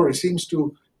recovery seems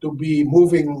to be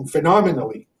moving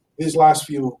phenomenally these last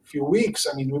few weeks.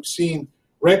 I mean, we've seen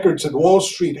records at Wall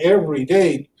Street every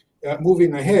day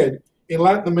moving ahead. In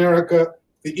Latin America,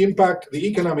 the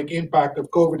economic impact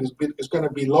of COVID is going to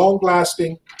be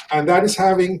long-lasting, and that is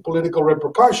having political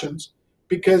repercussions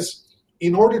because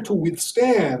in order to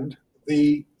withstand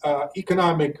the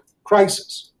economic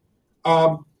crisis,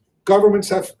 governments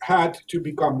have had to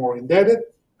become more indebted,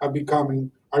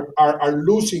 are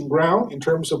losing ground in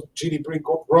terms of GDP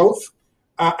growth,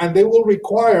 and they will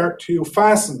require to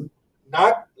fasten,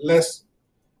 not less,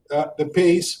 the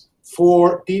pace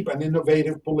for deep and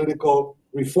innovative political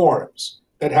reforms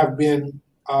that have been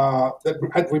that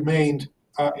had remained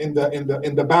in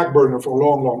the back burner for a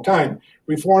long time.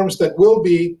 Reforms that will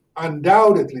be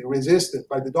undoubtedly resisted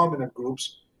by the dominant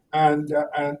groups and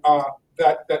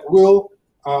that will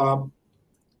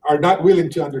are not willing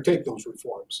to undertake those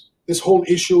reforms. This whole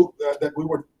issue that we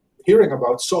were hearing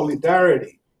about,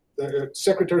 solidarity, the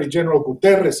Secretary General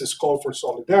Guterres' call for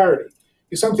solidarity,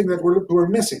 is something that we're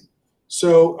missing.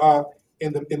 So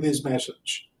in this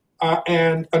message,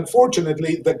 and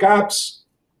unfortunately, the gaps,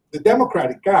 the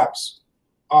democratic gaps,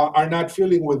 are not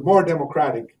filling with more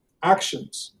democratic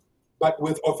actions, but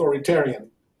with authoritarian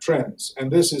trends,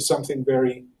 and this is something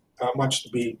very much to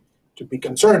be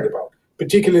concerned about.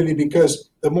 Particularly because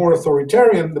the more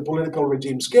authoritarian the political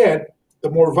regimes get, the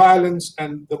more violence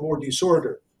and the more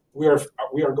disorder we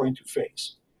are going to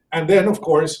face. And then, of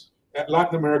course,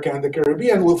 Latin America and the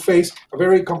Caribbean will face a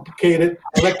very complicated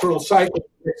electoral cycle in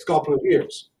the next couple of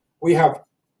years. We have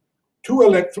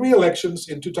three elections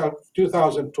in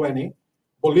 2020,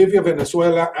 Bolivia,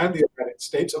 Venezuela, and the United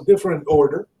States, of different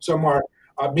order. Some are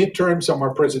midterm, some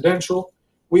are presidential.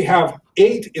 We have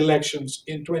 8 elections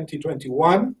in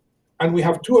 2021, And we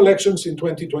have 2 elections in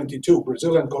 2022,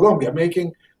 Brazil and Colombia,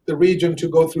 making the region to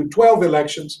go through 12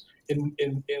 elections in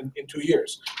 2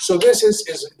 years. So this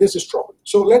is trouble.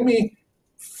 So let me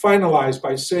finalize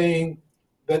by saying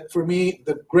that for me,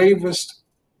 the gravest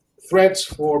threats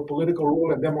for political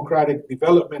rule and democratic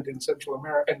development in Central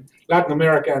America and Latin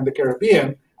America and the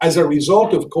Caribbean as a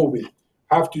result of COVID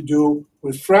have to do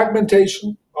with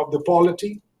fragmentation of the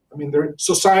polity. I mean, their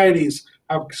societies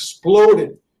have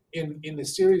exploded in a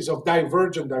series of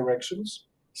divergent directions.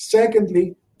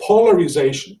 Secondly,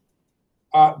 polarization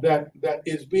that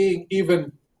is being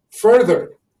even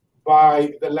furthered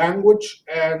by the language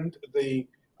and the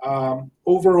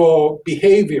overall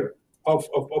behavior of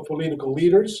political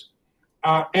leaders,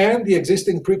 and the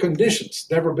existing preconditions,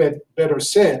 never better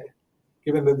said,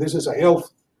 given that this is a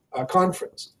health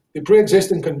conference, the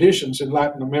pre-existing conditions in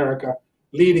Latin America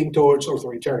leading towards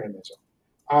authoritarianism.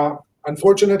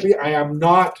 Unfortunately, I am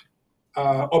not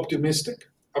optimistic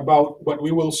about what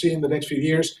we will see in the next few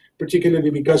years,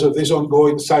 particularly because of this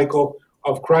ongoing cycle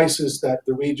of crisis that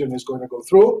the region is going to go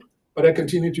through. But I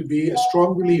continue to be a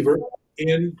strong believer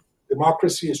in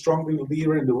democracy, a strong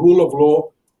believer in the rule of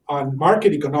law, on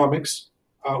market economics,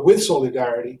 with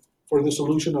solidarity for the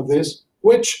solution of this,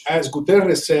 which, as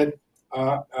Guterres said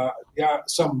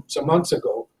some months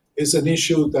ago, is an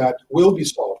issue that will be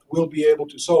solved. We'll be able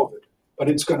to solve it, but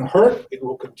it's going to hurt. It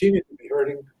will continue to be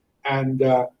hurting, and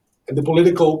the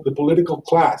political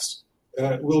class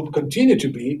will continue to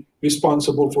be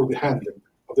responsible for the handling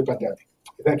of the pandemic.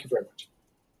 Thank you very much.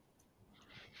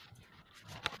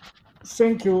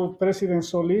 Thank you, President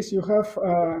Solís. You have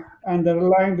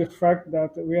underlined the fact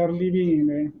that we are living in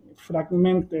a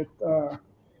fragmented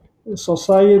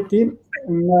society.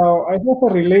 Now, I have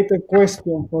a related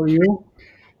question for you.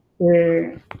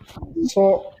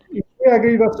 So, if we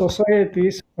agree that society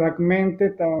is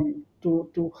fragmented and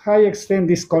to high extent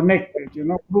disconnected,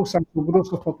 groups and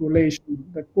groups of population,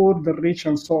 the poor, the rich,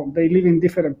 and so on, they live in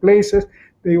different places,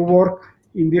 they work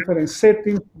in different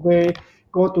settings, they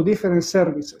go to different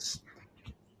services.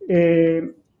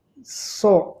 There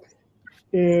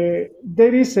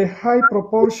is a high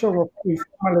proportion of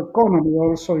informal economy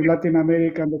also in Latin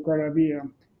America and the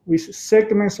Caribbean, with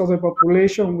segments of the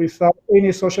population without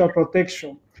any social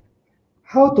protection.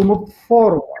 How to move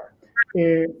forward?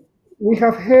 We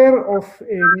have heard of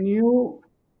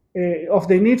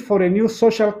the need for a new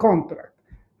social contract.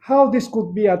 How this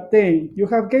could be attained? You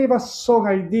have gave us some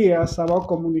ideas about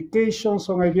communication,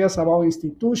 some ideas about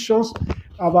institutions,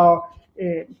 about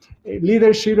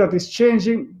leadership that is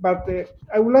changing, but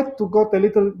I would like to go a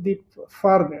little deep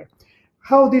further.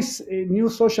 How this new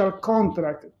social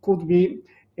contract could be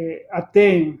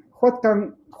attained? What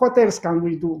else can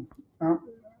we do?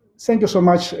 Thank you so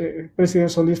much,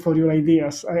 President Solís, for your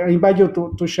ideas. I invite you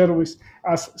to share with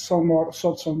us some more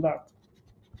thoughts on that.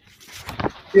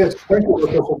 Yes, thank you,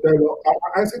 Dr.Sotelo.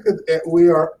 I think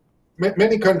that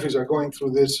many countries are going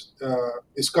through this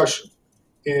discussion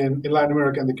in Latin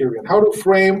America and the Caribbean, how to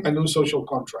frame a new social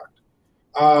contract,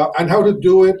 and how to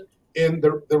do it in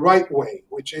the right way,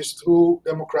 which is through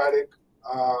democratic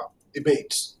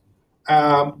debates,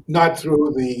 not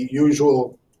through the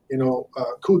usual,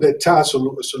 coup d'etat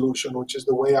solution, which is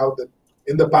the way out that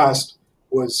in the past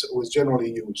was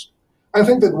generally used. I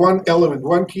think that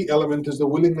one key element is the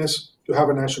willingness to have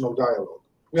a national dialogue.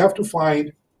 We have to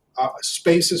find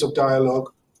spaces of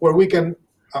dialogue where we can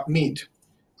meet.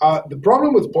 The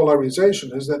problem with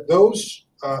polarization is that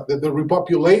the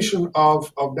repopulation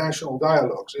of national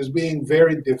dialogues is being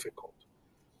very difficult.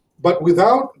 But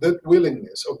without that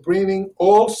willingness of bringing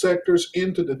all sectors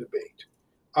into the debate,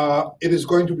 it is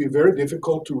going to be very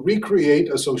difficult to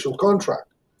recreate a social contract.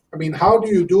 I mean, how do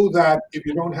you do that if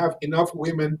you don't have enough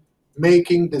women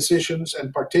making decisions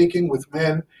and partaking with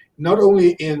men, not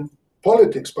only in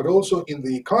politics, but also in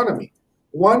the economy?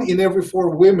 1 in every 4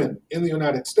 women in the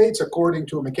United States, according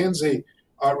to a McKinsey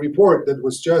report that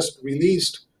was just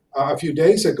released a few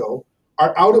days ago,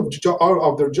 are out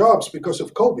of their jobs because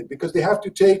of COVID, because they have to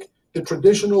take the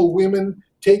traditional women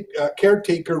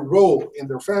caretaker role in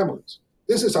their families.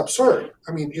 This is absurd.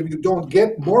 I mean, if you don't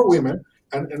get more women,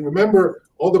 and remember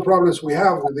all the problems we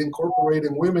have with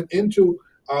incorporating women into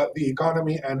the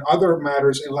economy and other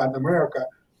matters in Latin America,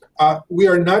 we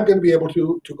are not going to be able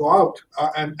to go out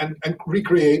and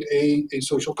recreate a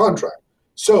social contract.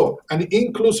 So an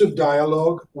inclusive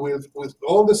dialogue with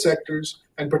all the sectors,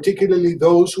 and particularly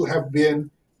those who have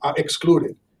been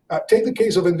excluded. Take the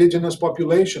case of indigenous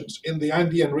populations in the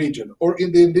Andean region, or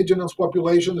in the indigenous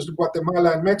populations in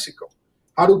Guatemala and Mexico.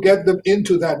 How to get them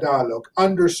into that dialogue,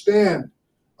 understand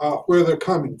where they're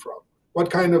coming from, what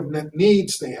kind of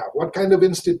needs they have, what kind of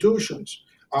institutions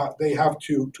they have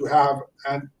to have,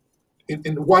 and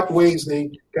in what ways they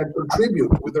can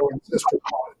contribute with their ancestral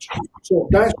knowledge. So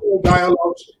national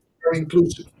dialogues are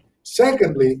inclusive.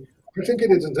 Secondly, I think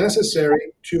it is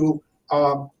necessary to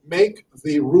make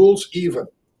the rules even.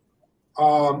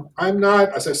 I'm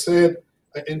not, as I said,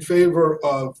 in favor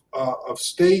of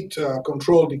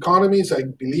state-controlled economies. I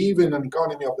believe in an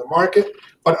economy of the market,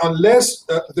 but unless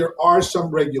there are some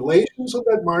regulations of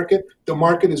that market, the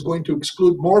market is going to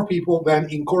exclude more people than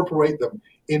incorporate them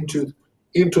into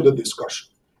the discussion.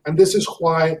 And this is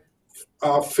why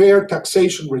fair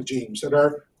taxation regimes that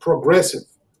are progressive,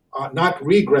 not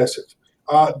regressive,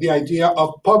 the idea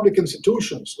of public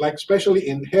institutions, like especially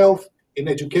in health, in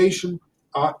education,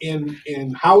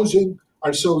 in housing,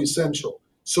 are so essential,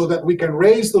 so that we can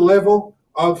raise the level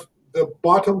of the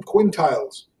bottom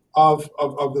quintiles of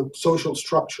the social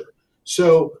structure.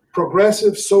 So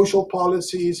progressive social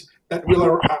policies that will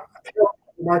help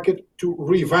the market to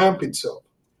revamp itself.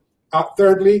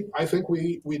 Thirdly, I think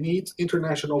we need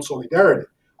international solidarity.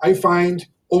 I find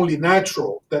only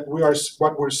natural that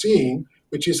what we're seeing,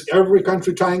 which is every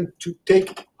country trying to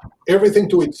take everything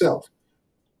to itself.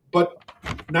 But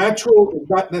natural is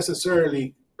not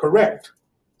necessarily correct.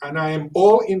 And I am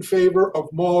all in favor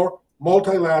of more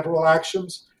multilateral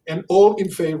actions and all in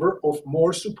favor of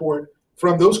more support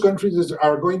from those countries that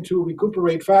are going to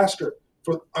recuperate faster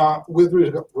with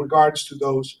regards to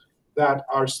those that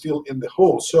are still in the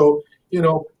hole. So,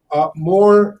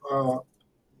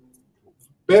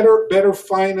 better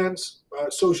finance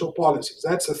social policies.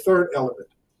 That's a third element.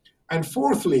 And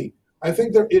fourthly, I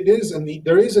think there is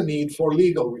a need for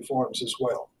legal reforms as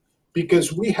well,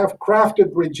 because we have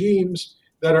crafted regimes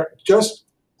that are just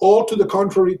all to the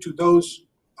contrary to those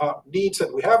needs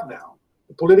that we have now.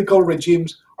 The political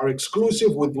regimes are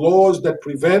exclusive with laws that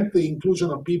prevent the inclusion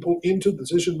of people into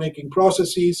decision-making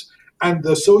processes, and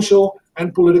the social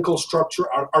and political structure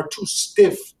are too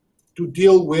stiff to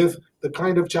deal with the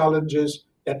kind of challenges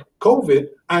that COVID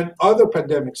and other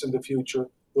pandemics in the future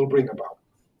will bring about.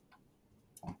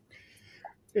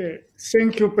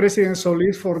 Thank you, President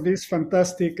Solís, for this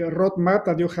fantastic roadmap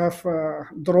that you have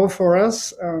drawn for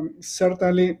us.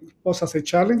 Certainly poses a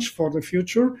challenge for the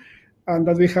future, and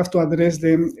that we have to address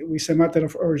them with a matter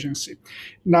of urgency.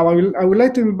 Now, I would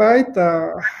like to invite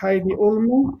Heidi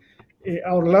Ullman,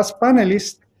 our last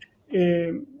panelist.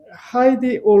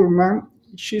 Heidi Ullman,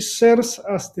 she serves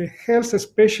as the health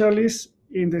specialist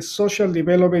in the Social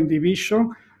Development Division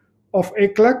of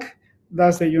ECLAC,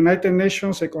 that's the United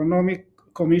Nations Economic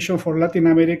Commission for Latin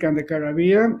America and the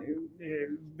Caribbean,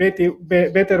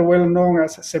 better well known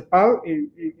as CEPAL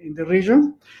in the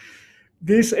region.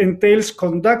 This entails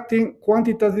conducting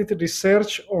quantitative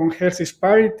research on health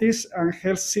disparities and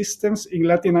health systems in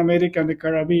Latin America and the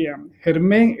Caribbean. Her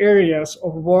main areas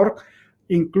of work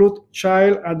include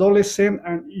child, adolescent,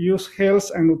 and youth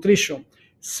health and nutrition,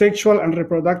 sexual and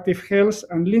reproductive health,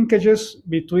 and linkages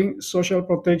between social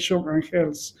protection and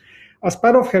health. As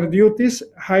part of her duties,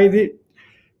 Heidi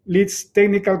leads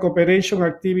technical cooperation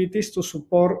activities to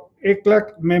support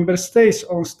ECLAC member states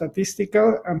on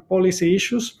statistical and policy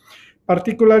issues,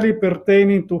 particularly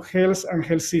pertaining to health and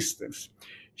health systems.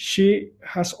 She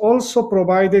has also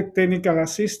provided technical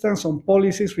assistance on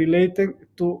policies related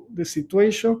to the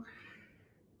situation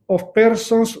of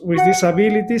persons with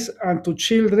disabilities and to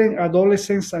children,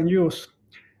 adolescents, and youth.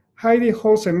 Heidi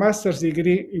holds a master's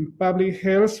degree in public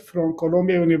health from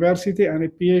Columbia University and a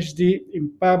PhD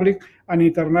in public and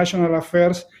international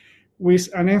affairs with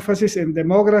an emphasis in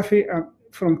demography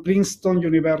from Princeton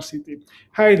University.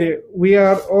 Heidi, we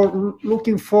are all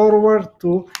looking forward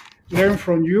to learn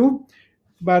from you,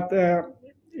 but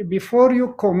before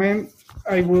you comment,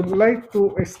 I would like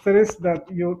to stress that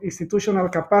your institutional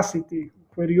capacity,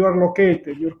 where you are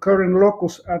located, your current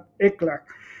locus at ECLAC,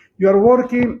 you are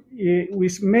working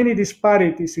with many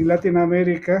disparities in Latin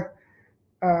America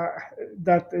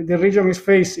that the region is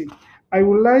facing. I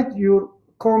would like your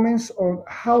comments on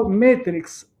how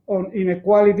metrics on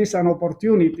inequalities and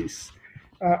opportunities,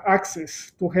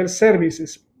 access to health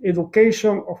services,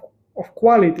 education of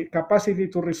quality, capacity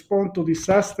to respond to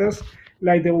disasters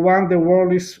like the one the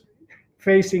world is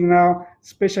facing now,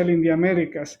 especially in the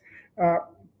Americas.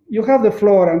 You have the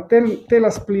floor, and tell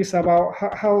us, please, about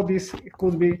how this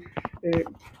could be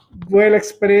well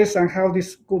expressed and how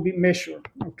this could be measured.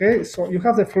 Okay, so you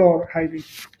have the floor, Heidi.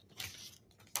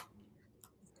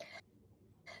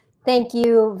 Thank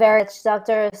you very much,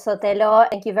 Dr. Sotelo.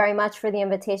 Thank you very much for the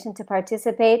invitation to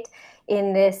participate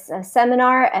in this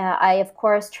seminar. I, of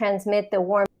course, transmit the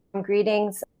warm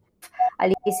greetings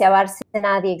Alicia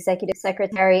Bárcena, the Executive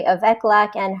Secretary of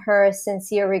ECLAC, and her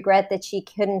sincere regret that she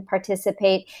couldn't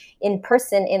participate in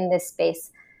person in this space.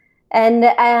 And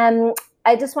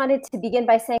I just wanted to begin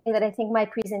by saying that I think my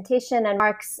presentation and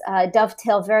remarks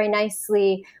dovetail very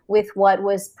nicely with what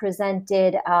was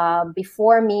presented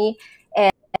before me.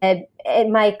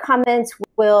 And my comments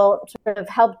will sort of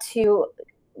help to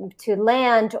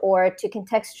land or to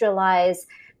contextualize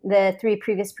the three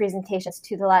previous presentations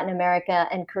to the Latin America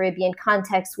and Caribbean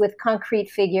context with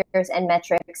concrete figures and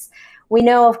metrics. We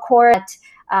know, of course,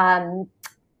 that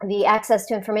the access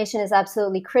to information is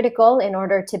absolutely critical in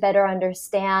order to better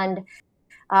understand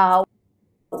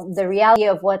the reality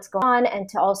of what's going on and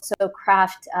to also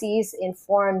craft these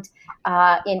informed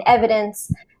in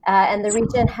evidence. And the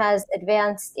region has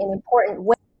advanced in important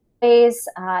ways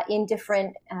in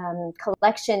different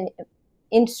collection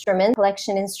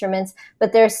instruments,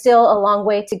 but there's still a long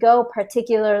way to go,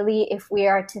 particularly if we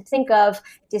are to think of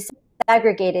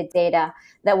disaggregated data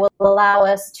that will allow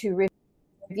us to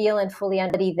reveal and fully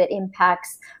understand that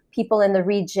impacts people in the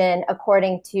region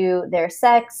according to their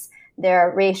sex,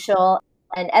 their racial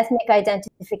and ethnic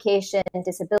identification,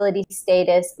 disability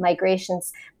status,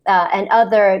 migrations, and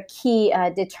other key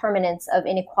determinants of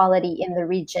inequality in the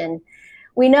region.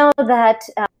 We know that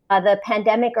the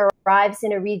pandemic arrives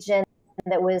in a region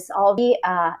that was already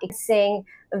facing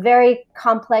a very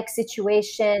complex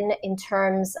situation in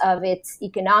terms of its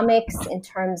economics, in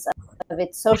terms of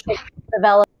its social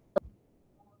development,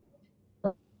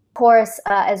 of course,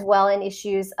 as well in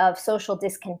issues of social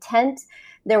discontent.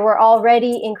 There were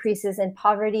already increases in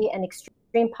poverty and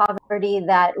extreme poverty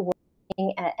that were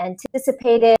being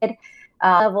anticipated,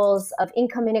 levels of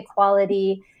income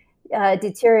inequality,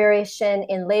 deterioration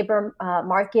in labor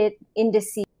market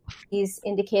indices,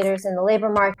 indicators in the labor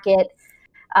market,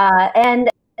 and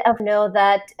I know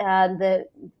that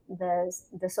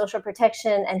the social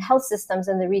protection and health systems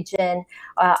in the region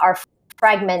are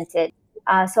fragmented.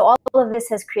 So all of this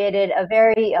has created a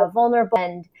very vulnerable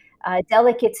and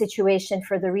delicate situation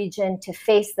for the region to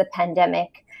face the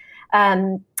pandemic.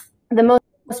 The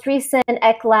most recent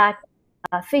ECLAC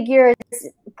figures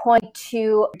point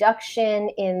to reduction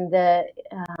in the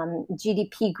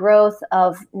GDP growth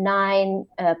of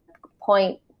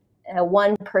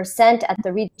 9.1% at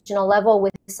the regional level,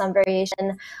 with some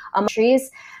variation among countries,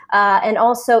 and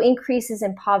also increases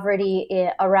in poverty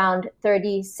around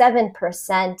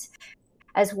 37%,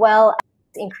 as well as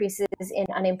increases in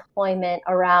unemployment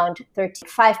around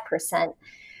 35%.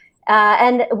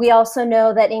 And we also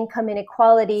know that income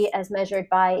inequality, as measured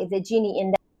by the Gini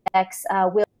index,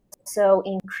 will also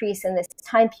increase in this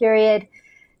time period.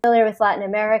 Familiar with Latin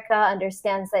America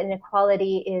understands that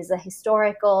inequality is a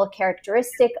historical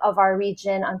characteristic of our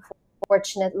region,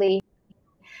 unfortunately.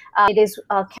 It is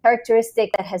a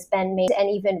characteristic that has been made and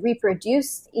even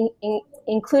reproduced,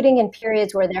 including in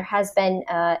periods where there has been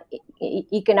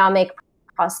economic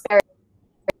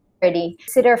prosperity.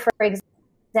 Consider, for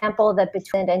example, that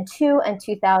between 2002 and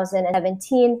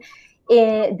 2017,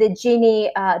 in the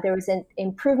Gini, there was an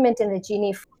improvement in the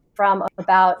Gini from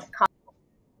about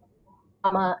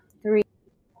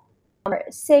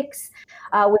 3.6,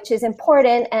 which is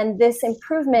important. And this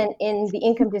improvement in the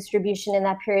income distribution in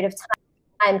that period of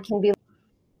time can be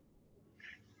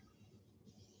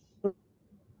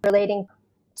relating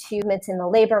to movements in the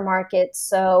labor market.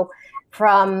 So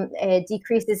from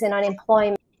decreases in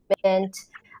unemployment,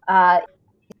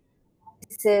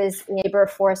 increases in labor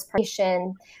force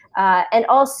participation, and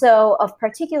also of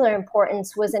particular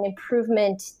importance was an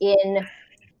improvement in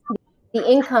the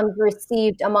incomes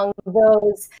received among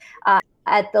those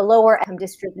at the lower income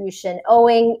distribution,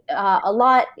 owing a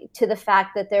lot to the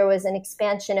fact that there was an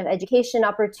expansion of education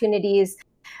opportunities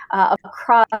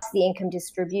across the income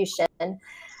distribution.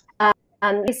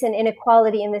 Recent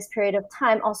inequality in this period of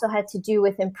time also had to do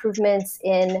with improvements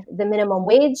in the minimum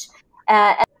wage,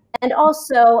 and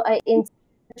also in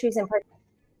countries in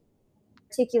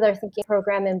particular, thinking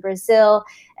program in Brazil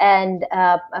and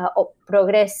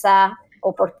Progresa,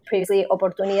 or previously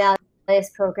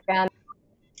Oportunidades program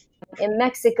in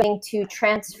Mexico, to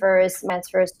transfers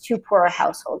to poorer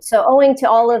households. So owing to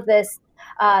all of this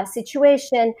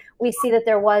situation, we see that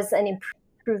there was an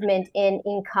improvement in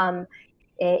income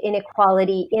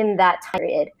inequality in that time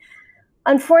period.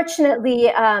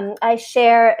 Unfortunately, I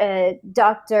share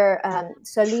Dr.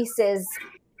 Solis's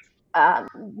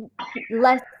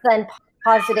less than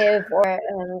positive or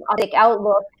optimistic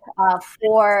outlook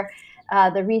for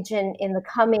the region in the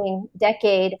coming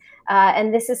decade.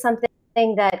 And this is something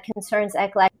that concerns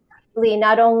ECLAC,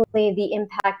 not only the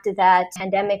impact that the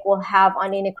pandemic will have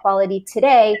on inequality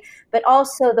today, but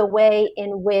also the way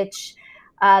in which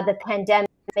the pandemic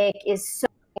is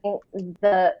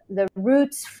the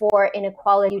roots for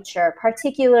inequality future,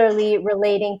 particularly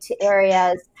relating to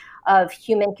areas of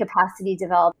human capacity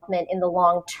development in the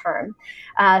long term.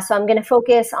 So I'm going to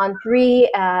focus on three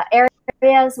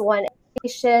areas: one,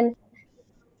 education,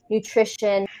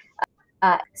 nutrition.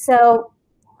 So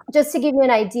just to give you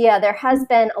an idea, there has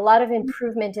been a lot of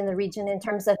improvement in the region in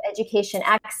terms of education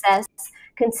access.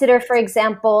 Consider, for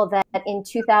example, that in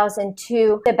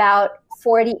 2002, about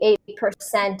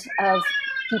 48% of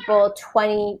people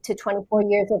 20 to 24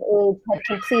 years of age had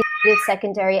completed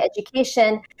secondary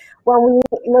education. When we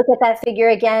look at that figure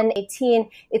again, 18,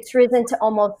 it's risen to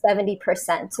almost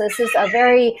 70%. So this is a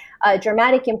very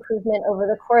dramatic improvement over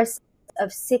the course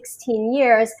of 16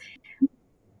 years,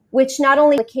 which not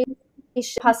only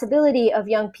possibility of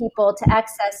young people to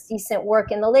access decent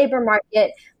work in the labor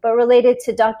market, but related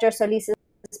to Dr. Solis's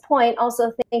point,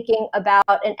 also thinking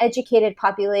about an educated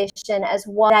population as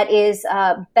one that is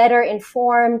better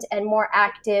informed and more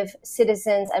active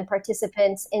citizens and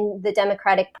participants in the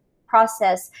democratic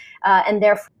process, and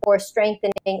therefore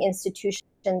strengthening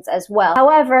institutions as well.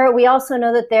 However, we also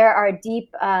know that there are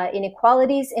deep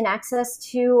inequalities in access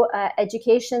to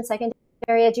education, secondary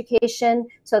education.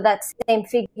 So that same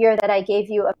figure that I gave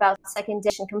you about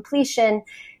secondary completion,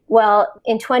 well,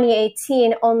 in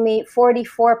 2018, only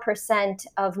 44%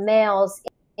 of males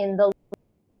in the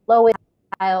lowest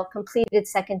quartile completed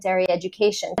secondary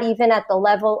education, even at the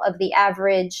level of the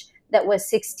average that was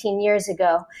 16 years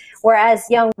ago. Whereas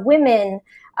young women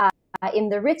in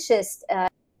the richest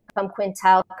income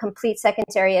quintile complete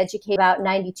secondary education, about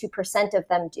 92% of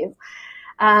them do.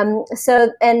 And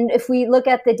if we look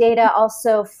at the data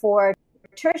also for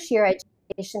tertiary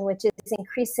education, which is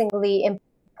increasingly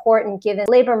important given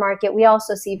the labor market, we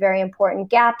also see very important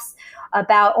gaps.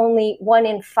 About only 1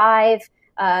 in 5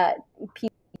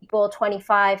 people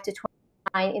 25 to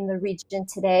 29 in the region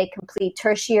today complete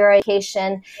tertiary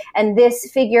education, and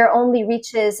this figure only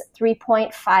reaches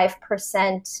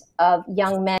 3.5% of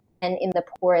young men in the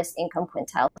poorest income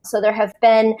quintile. So there have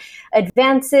been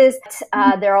advances.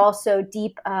 There are also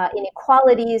deep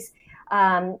inequalities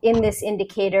in this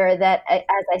indicator that,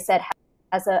 as I said,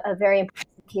 has a very important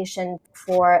implication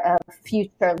for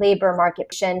future labor market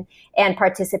and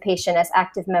participation as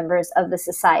active members of the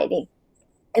society.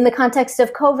 In the context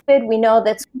of COVID, we know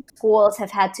that schools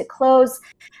have had to close.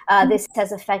 This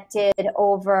has affected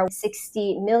over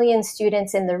 60 million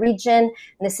students in the region.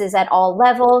 And this is at all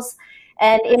levels.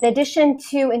 And in addition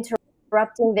to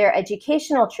interrupting their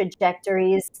educational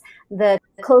trajectories, the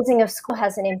closing of school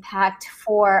has an impact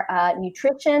for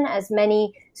nutrition, as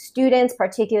many students,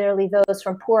 particularly those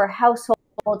from poorer households,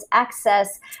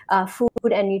 access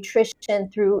food and nutrition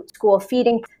through school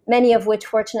feeding, many of which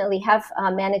fortunately have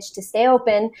managed to stay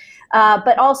open,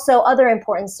 but also other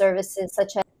important services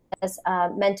such as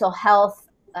mental health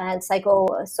and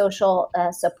psychosocial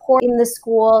support in the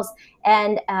schools,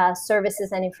 and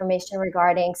services and information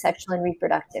regarding sexual and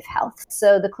reproductive health.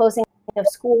 So the closing of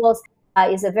schools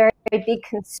is a very, very big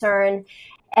concern.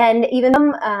 And even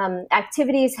though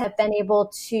activities have been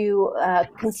able to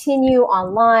continue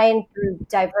online through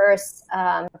diverse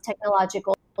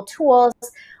technological tools,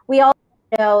 we all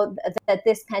know that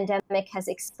this pandemic has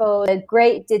exposed a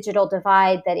great digital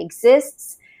divide that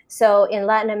exists. So in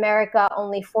Latin America,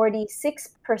 only 46%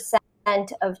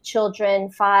 of children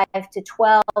 5 to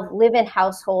 12 live in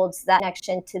households that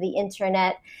connection to the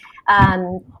internet.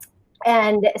 And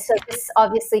so this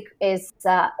obviously is,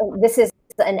 this is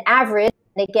an average.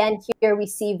 And again, here we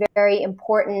see very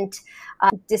important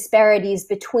disparities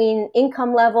between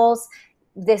income levels.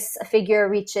 This figure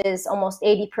reaches almost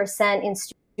 80% in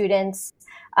students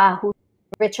who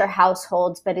richer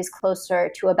households, but is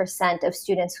closer to 1% of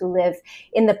students who live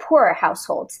in the poorer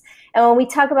households. And when we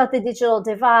talk about the digital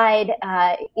divide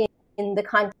in the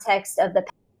context of the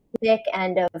pandemic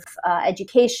and of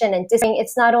education and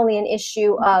it's not only an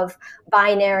issue of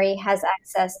binary, has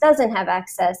access, doesn't have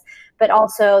access, but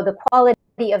also the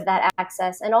quality of that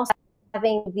access, and also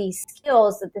having the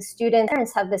skills that the students,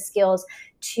 parents have the skills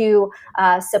to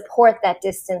support that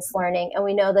distance learning. And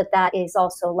we know that that is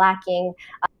also lacking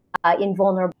in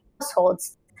vulnerable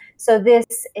households. So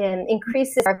this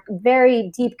increases our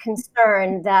very deep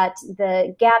concern that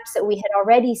the gaps that we had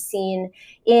already seen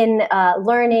in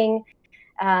learning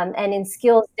and in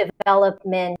skills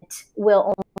development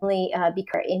will only be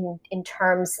in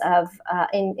terms of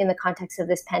in the context of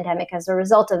this pandemic, as a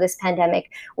result of this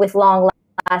pandemic, with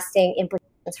long-lasting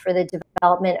implications for the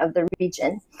development of the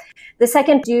region. The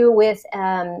second to do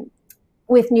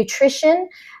with nutrition.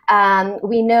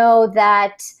 We know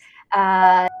that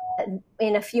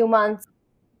in a few months,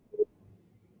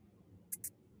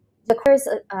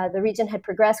 the region had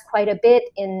progressed quite a bit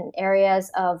in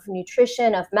areas of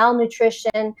nutrition, of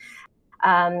malnutrition.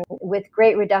 with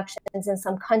great reductions in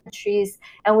some countries.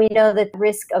 And we know that the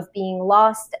risk of being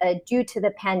lost due to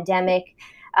the pandemic,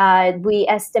 we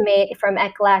estimate from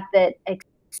ECLAC that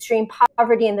extreme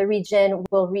poverty in the region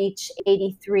will reach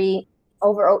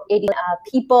over 80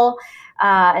 people.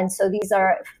 And so these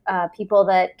are people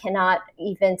that cannot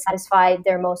even satisfy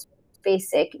their most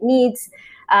basic needs.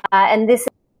 And this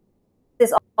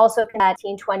is also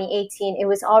in 2018, it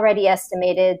was already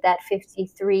estimated that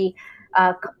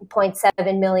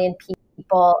 53.7 million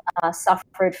people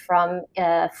suffered from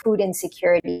food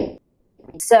insecurity.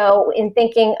 So in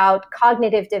thinking about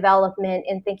cognitive development,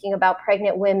 in thinking about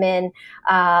pregnant women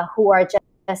who are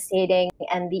gestating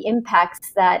and the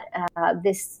impacts that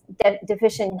this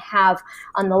deficiency have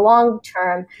on the long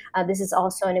term, this is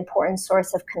also an important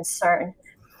source of concern.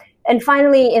 And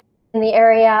finally, in the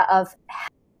area of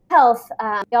health,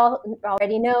 we all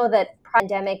already know that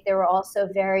pre-pandemic there were also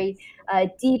very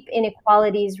deep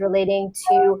inequalities relating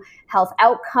to health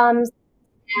outcomes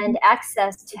and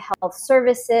access to health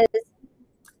services.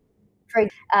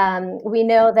 We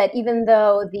know that even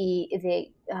though the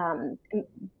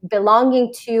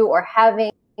belonging to or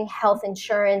having health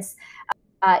insurance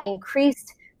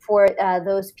increased for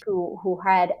those who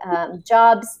had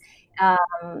jobs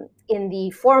in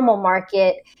the formal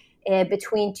market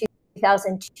between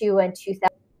 2002 and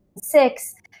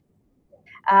 2006,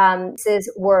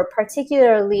 were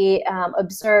particularly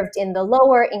observed in the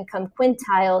lower income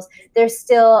quintiles. There's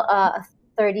still a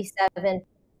 37%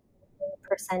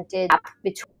 gap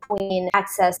between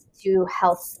access to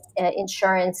health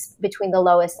insurance between the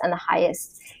lowest and the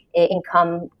highest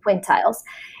income quintiles.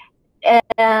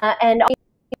 And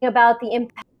about the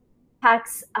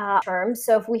impacts terms.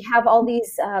 So if we have all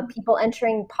these people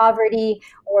entering poverty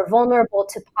or vulnerable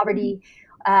to poverty,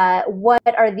 what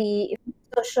are the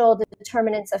social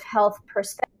determinants of health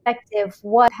perspective?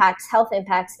 What health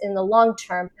impacts in the long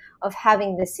term of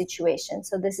having this situation?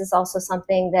 So this is also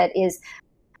something that is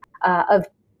of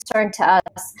concern to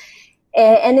us.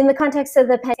 And in the context of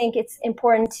the pandemic, I think it's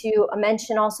important to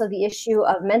mention also the issue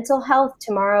of mental health.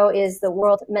 Tomorrow is the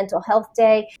World Mental Health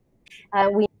Day.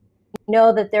 We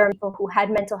know that there are people who had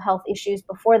mental health issues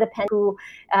before the pandemic who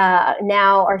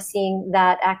now are seeing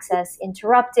that access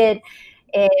interrupted.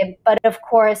 But of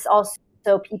course, also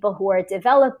people who are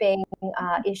developing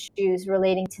issues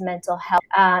relating to mental health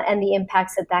and the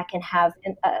impacts that that can have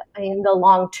in the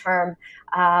long term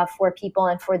for people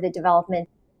and for the development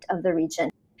of the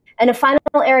region. And a final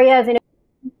area of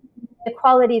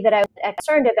inequality that I was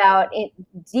concerned about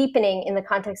deepening in the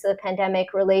context of the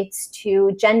pandemic relates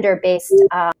to gender-based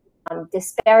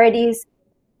disparities.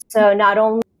 So not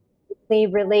only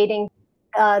relating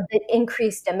the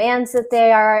increased demands that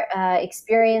they are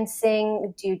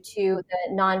experiencing due to the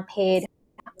non-paid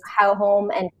home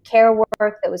and care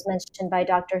work that was mentioned by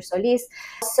Dr. Solis.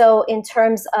 So in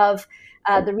terms of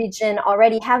the region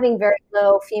already having very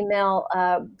low female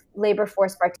labor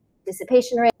force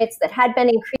participation rates that had been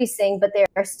increasing, but they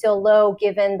are still low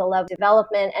given the level of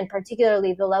development and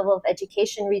particularly the level of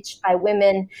education reached by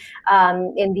women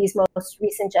in these most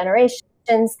recent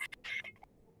generations.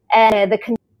 And the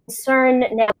concern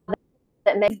now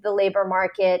that makes the labor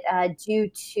market due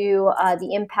to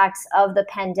the impacts of the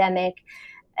pandemic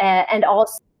and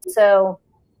also,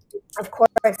 of course,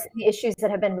 the issues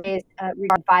that have been raised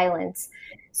regarding violence.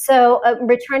 So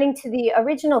returning to the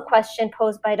original question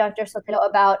posed by Dr. Sotelo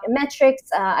about metrics,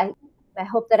 I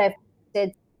hope that I've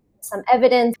provided some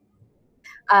evidence.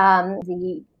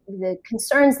 The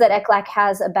concerns that ECLAC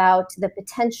has about the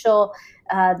potential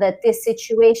that this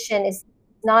situation is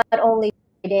not only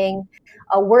creating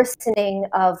a worsening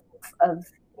of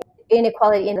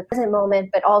inequality in the present moment,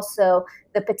 but also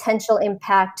the potential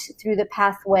impact through the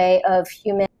pathway of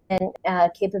human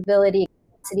capability,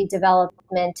 capacity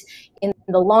development in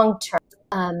the long term.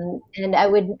 And I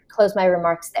would close my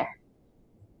remarks there.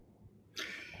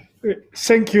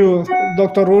 Thank you,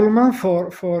 Dr. Ullman,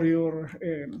 for your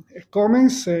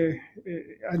comments. And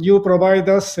you provide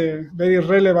us a very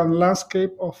relevant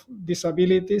landscape of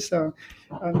disabilities and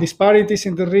disparities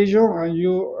in the region, and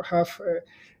you have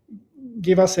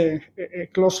give us a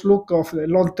close look of the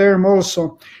long term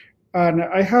also. And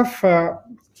I have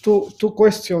two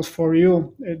questions for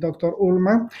you, Dr.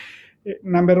 Ullman.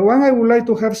 Number one, I would like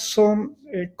to have some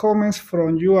comments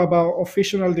from you about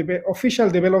official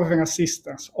development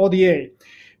assistance, ODA,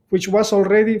 which was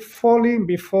already falling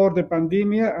before the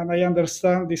pandemic, and I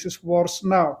understand this is worse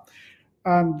now.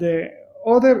 And the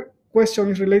other question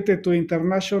is related to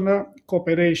international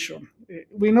cooperation.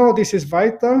 We know this is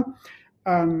vital,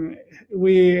 and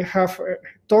we have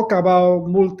talked about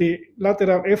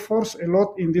multilateral efforts a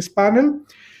lot in this panel.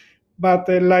 But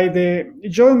like the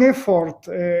joint effort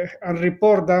and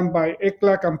report done by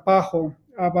ECLAC and PAHO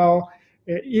about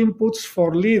inputs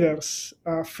for leaders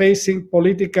facing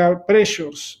political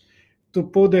pressures to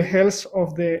put the health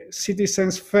of the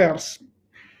citizens first.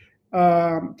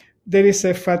 There is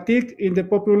a fatigue in the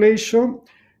population.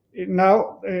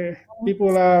 Now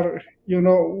people are,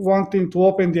 wanting to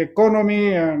open the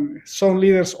economy, and some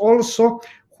leaders also.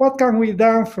 What can we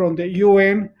do from the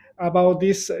UN about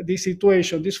this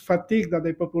situation, this fatigue that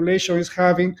the population is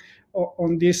having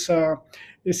on this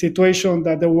situation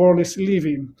that the world is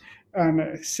living?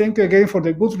 And thank you again for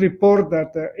the good report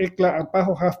that ECLA and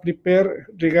PAHO have prepared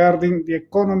regarding the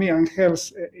economy and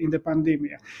health in the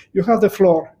pandemic. You have the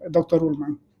floor, Dr.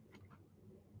 Ullman.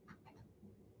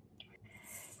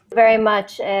 Very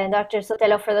much, Dr.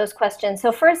 Sotelo, for those questions.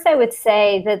 So first, I would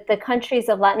say that the countries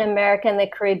of Latin America and the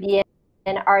Caribbean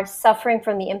are suffering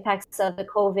from the impacts of the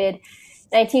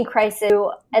COVID-19 crisis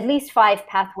through at least 5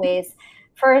 pathways.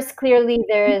 First, clearly,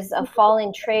 there is a fall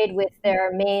in trade with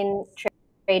their main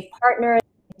trade partners,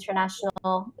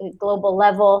 international, global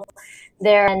level.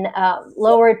 There are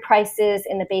lowered prices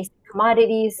in the basic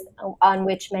commodities on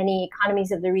which many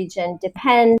economies of the region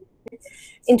depend,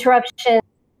 interruptions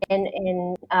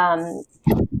in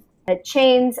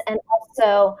chains, and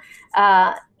also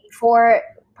for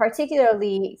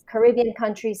particularly Caribbean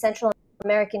countries, Central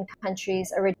American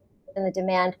countries, a reduction in the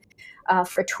demand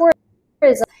for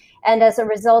tourism. And as a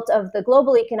result of the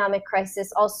global economic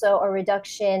crisis, also a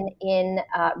reduction in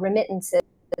remittances,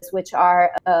 which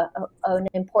are an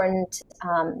important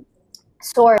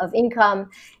source of income,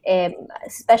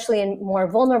 especially in more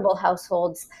vulnerable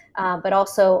households, but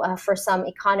also for some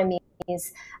economies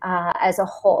as a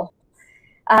whole.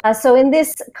 So in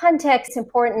this context, it's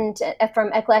important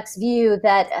from ECLAC's view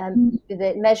that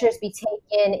the measures be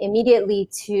taken immediately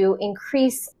to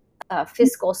increase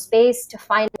fiscal space to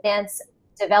finance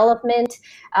development,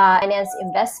 finance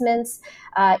investments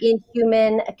in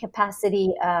human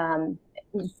capacity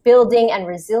building and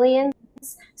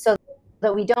resilience, so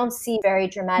that we don't see very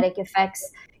dramatic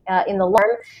effects in the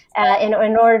long term,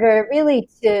 in order really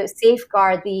to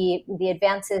safeguard the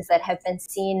advances that have been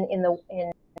seen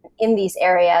in these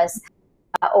areas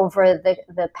over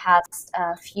the past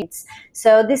few years.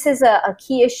 So this is a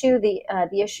key issue, the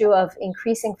issue of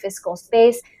increasing fiscal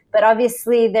space. But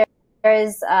obviously there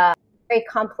is very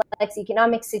complex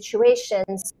economic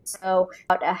situations, so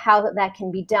how that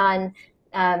can be done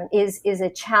is a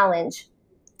challenge.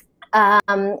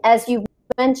 As you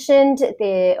mentioned,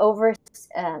 the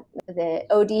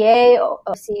ODA,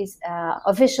 overseas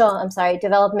official,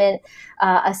 development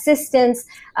assistance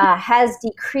has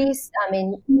decreased.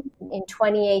 In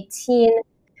 2018,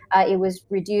 it was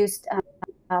reduced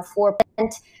 4%,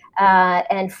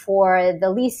 and for the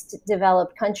least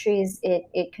developed countries,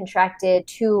 it contracted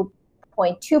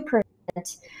 2.2%.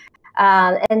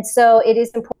 And so it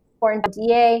is important for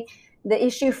ODA. The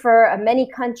issue for many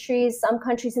countries, some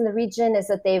countries in the region, is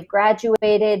that they've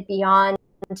graduated beyond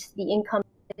the income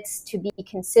to be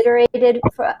considered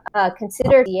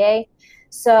DA.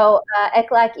 So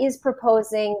ECLAC is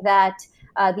proposing that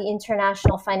the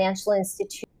international financial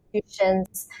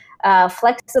institutions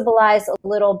flexibilize a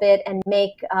little bit and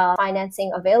make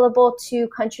financing available to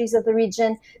countries of the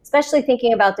region, especially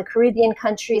thinking about the Caribbean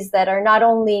countries that are not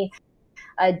only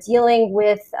dealing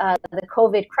with the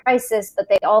COVID crisis, but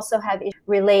they also have issues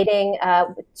relating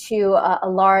to a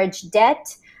large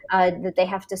debt that they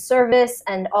have to service,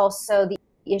 and also the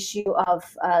issue of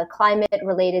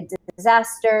climate-related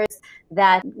disasters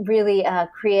that really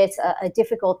creates a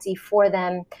difficulty for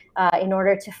them in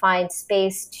order to find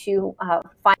space to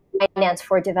finance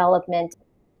for development,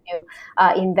 to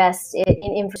invest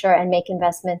in infrastructure and make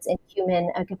investments in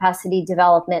human capacity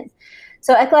development.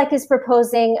 So ECLAC is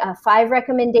proposing 5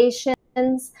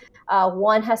 recommendations.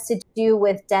 One has to do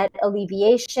with debt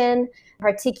alleviation. In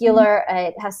particular,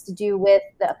 it has to do with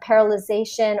the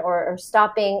paralyzation or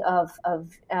stopping of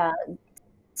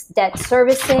debt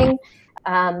servicing.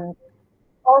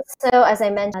 Also, as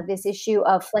I mentioned, this issue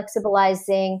of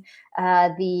flexibilizing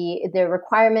the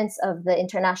requirements of the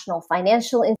international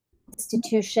financial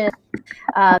institution,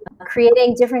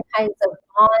 creating different kinds of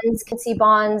bonds, currency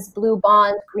bonds, blue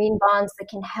bonds, green bonds that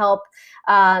can help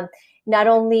not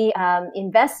only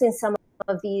invest in some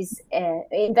of these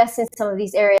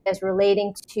areas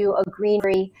relating to a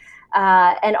greenery,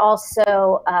 and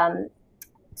also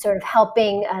sort of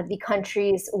helping the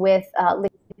countries with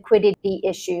liquidity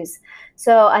issues.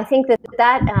 So I think that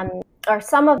are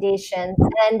some of the recommendations.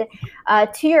 And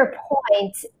to your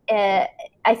point,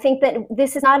 I think that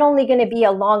this is not only going to be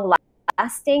a long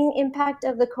lasting impact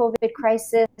of the COVID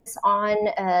crisis on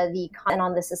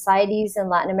the societies in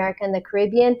Latin America and the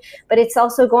Caribbean, but it's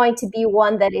also going to be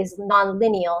one that is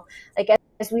non-linear. Like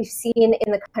as we've seen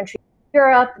in the country of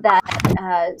Europe, that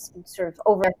sort of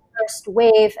over the first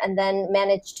wave and then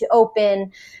managed to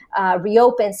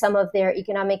reopen some of their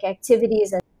economic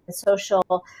activities and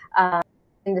social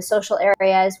in the social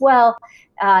area as well,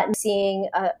 seeing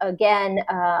again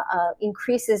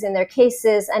increases in their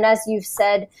cases. And as you've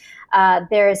said,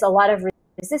 there is a lot of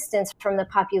resistance from the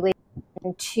population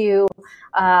to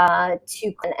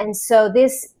and so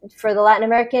this, for the Latin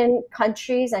American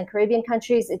countries and Caribbean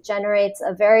countries, it generates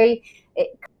a very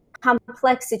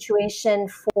complex situation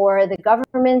for the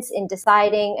governments in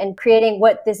deciding and creating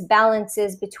what this balance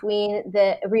is between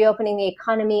the reopening the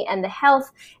economy and the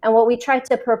health. And what we try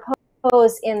to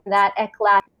propose in that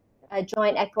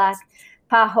joint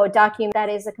ECLAC-PAHO document, that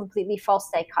is a completely false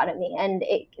dichotomy, and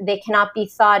they cannot be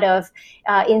thought of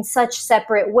in such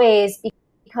separate ways,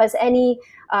 because any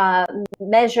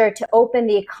measure to open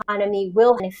the economy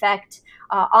will have an effect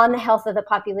on the health of the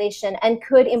population and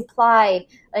could imply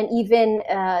an even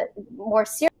more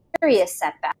serious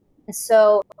setback. And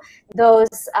so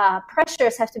those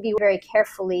pressures have to be very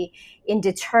carefully in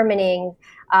determining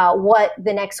what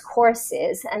the next course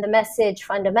is. And the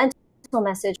fundamental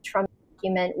message from the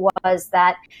document was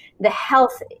that the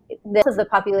health of the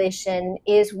population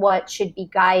is what should be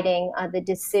guiding the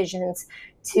decisions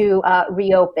to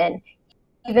reopen,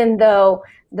 even though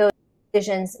those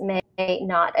decisions may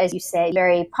not, as you say,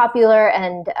 very popular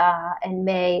and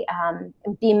may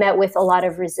be met with a lot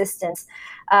of resistance.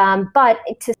 But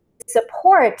to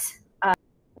support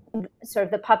sort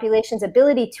of the population's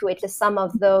ability to some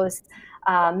of those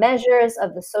measures,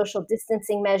 of the social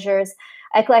distancing measures,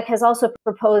 ECLAC has also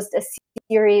proposed a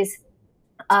series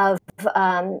of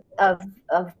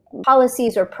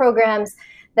policies or programs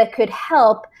that could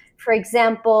help. For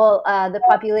example, the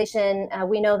population,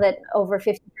 we know that over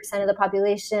 50% of the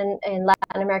population in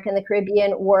Latin America and the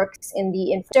Caribbean works in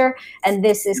the infrastructure, and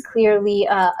this is clearly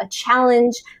a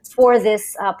challenge for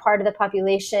this part of the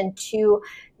population to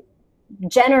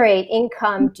generate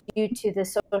income due to the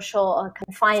social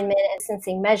confinement and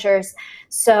distancing measures.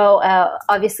 So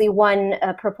obviously one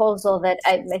proposal that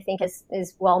I think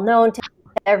is well known to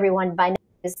everyone by now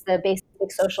is the basic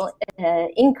social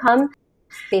income,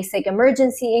 basic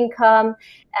emergency income,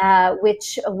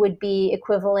 which would be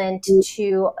equivalent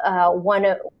to one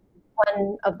of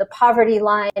the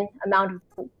amount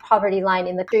of poverty line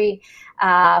in the country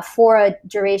for a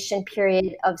duration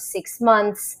period of 6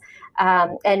 months,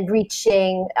 and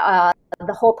reaching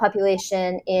the whole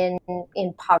population in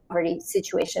poverty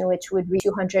situation, which would reach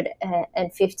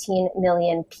 215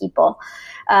 million people.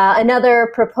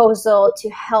 Another proposal to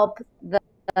help the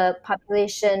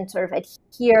population sort of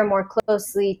adhere more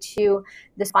closely to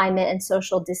the confinement and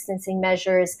social distancing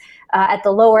measures at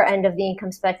the lower end of the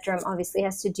income spectrum obviously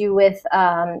has to do with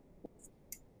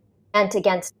and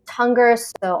against hunger,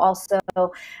 so also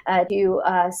to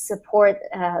support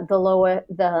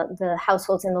the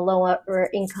households in the lower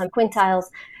income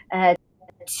quintiles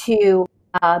to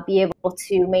be able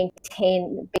to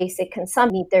maintain basic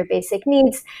consumption, meet their basic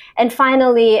needs. And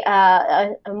finally,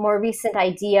 a more recent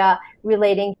idea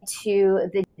relating to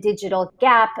the digital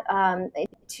gap,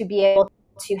 to be able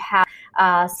to have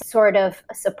sort of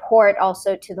support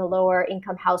also to the lower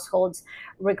income households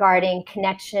regarding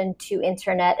connection to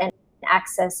internet and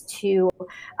access to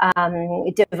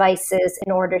devices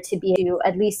in order to be able to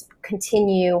at least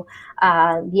continue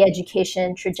the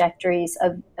education trajectories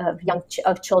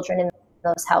of children in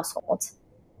those households.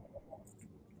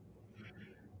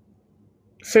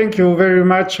 Thank you very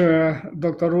much,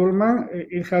 Dr. Ullman.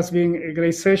 It has been a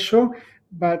great session,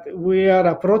 but we are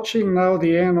approaching now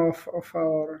the end of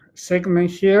our segment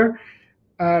here.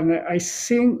 And I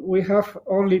think we have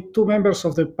only 2 members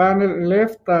of the panel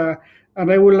left. And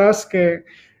I will ask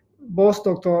both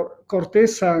Dr.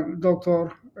 Cortés and Dr.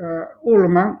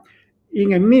 Ullman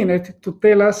in a minute to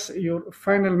tell us your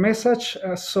final message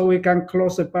so we can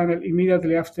close the panel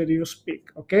immediately after you speak,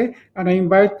 okay? And I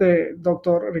invite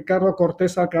Dr. Ricardo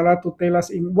Cortés Alcalá to tell us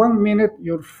in 1 minute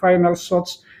your final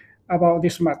thoughts about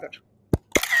this matter.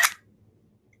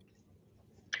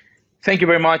 Thank you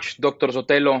very much,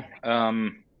 Dr.Sotelo.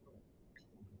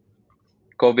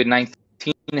 COVID-19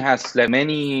 has led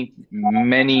many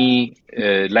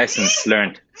lessons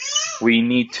learned. We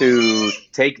need to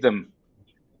take them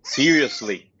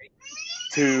seriously,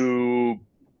 to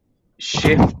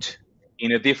shift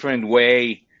in a different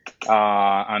way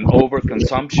on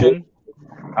overconsumption,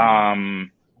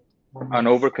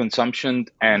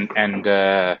 and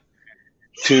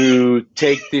to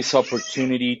take this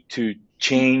opportunity to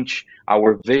change our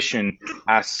vision,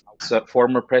 as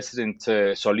former President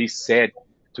Solís said,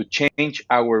 to change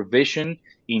our vision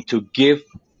into give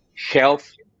health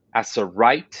as a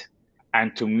right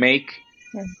and to make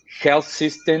health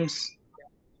systems,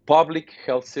 public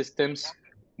health systems,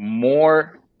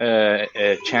 more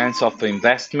a chance of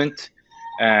investment,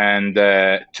 and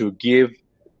to give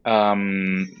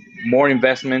more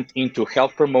investment into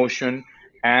health promotion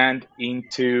and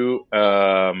into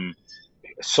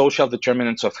social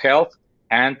determinants of health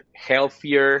and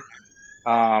healthier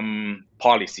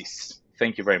policies.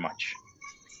 Thank you very much.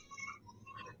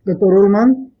 Dr.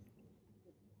 Ullman?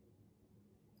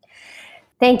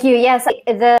 Thank you. Yes,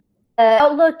 the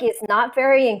outlook is not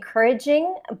very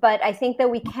encouraging, but I think that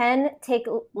we can take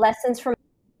lessons from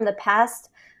the past.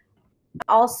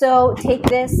 Also take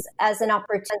this as an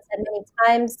opportunity many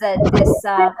times that this,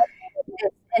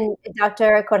 and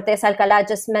Dr. Cortés Alcalá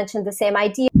just mentioned the same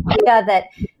idea, that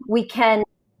we can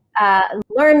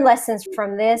learn lessons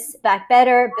from this, back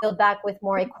better, build back with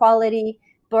more equality,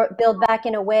 build back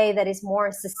in a way that is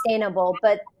more sustainable.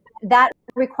 But that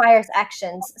requires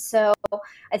actions. So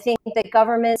I think that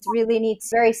governments really need to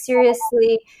very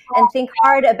seriously and think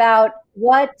hard about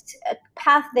what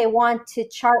path they want to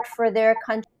chart for their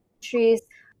countries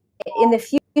in the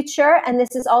future. And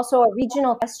this is also a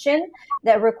regional question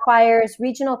that requires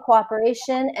regional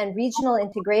cooperation and regional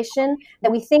integration,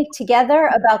 that we think together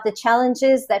about the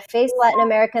challenges that face Latin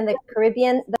America and the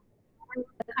Caribbean. The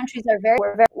countries are very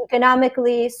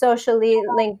economically, socially,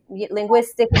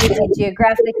 linguistically,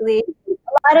 geographically,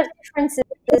 a lot of differences,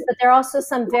 but there are also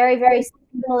some very, very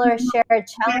similar shared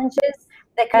challenges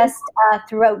that cast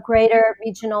throughout greater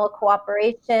regional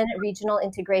cooperation, regional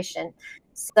integration.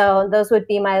 So those would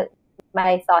be my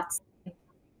thoughts.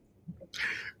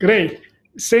 Great.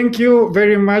 Thank you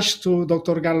very much to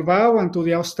Dr. Galvao and to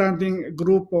the outstanding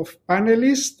group of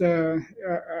panelists.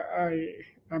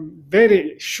 I'm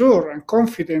very sure and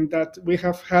confident that we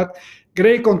have had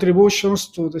great contributions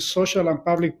to the social and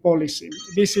public policy.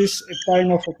 This is a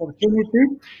time of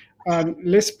opportunity, and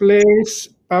let's place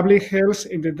public health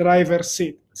in the driver's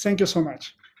seat. Thank you so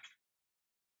much.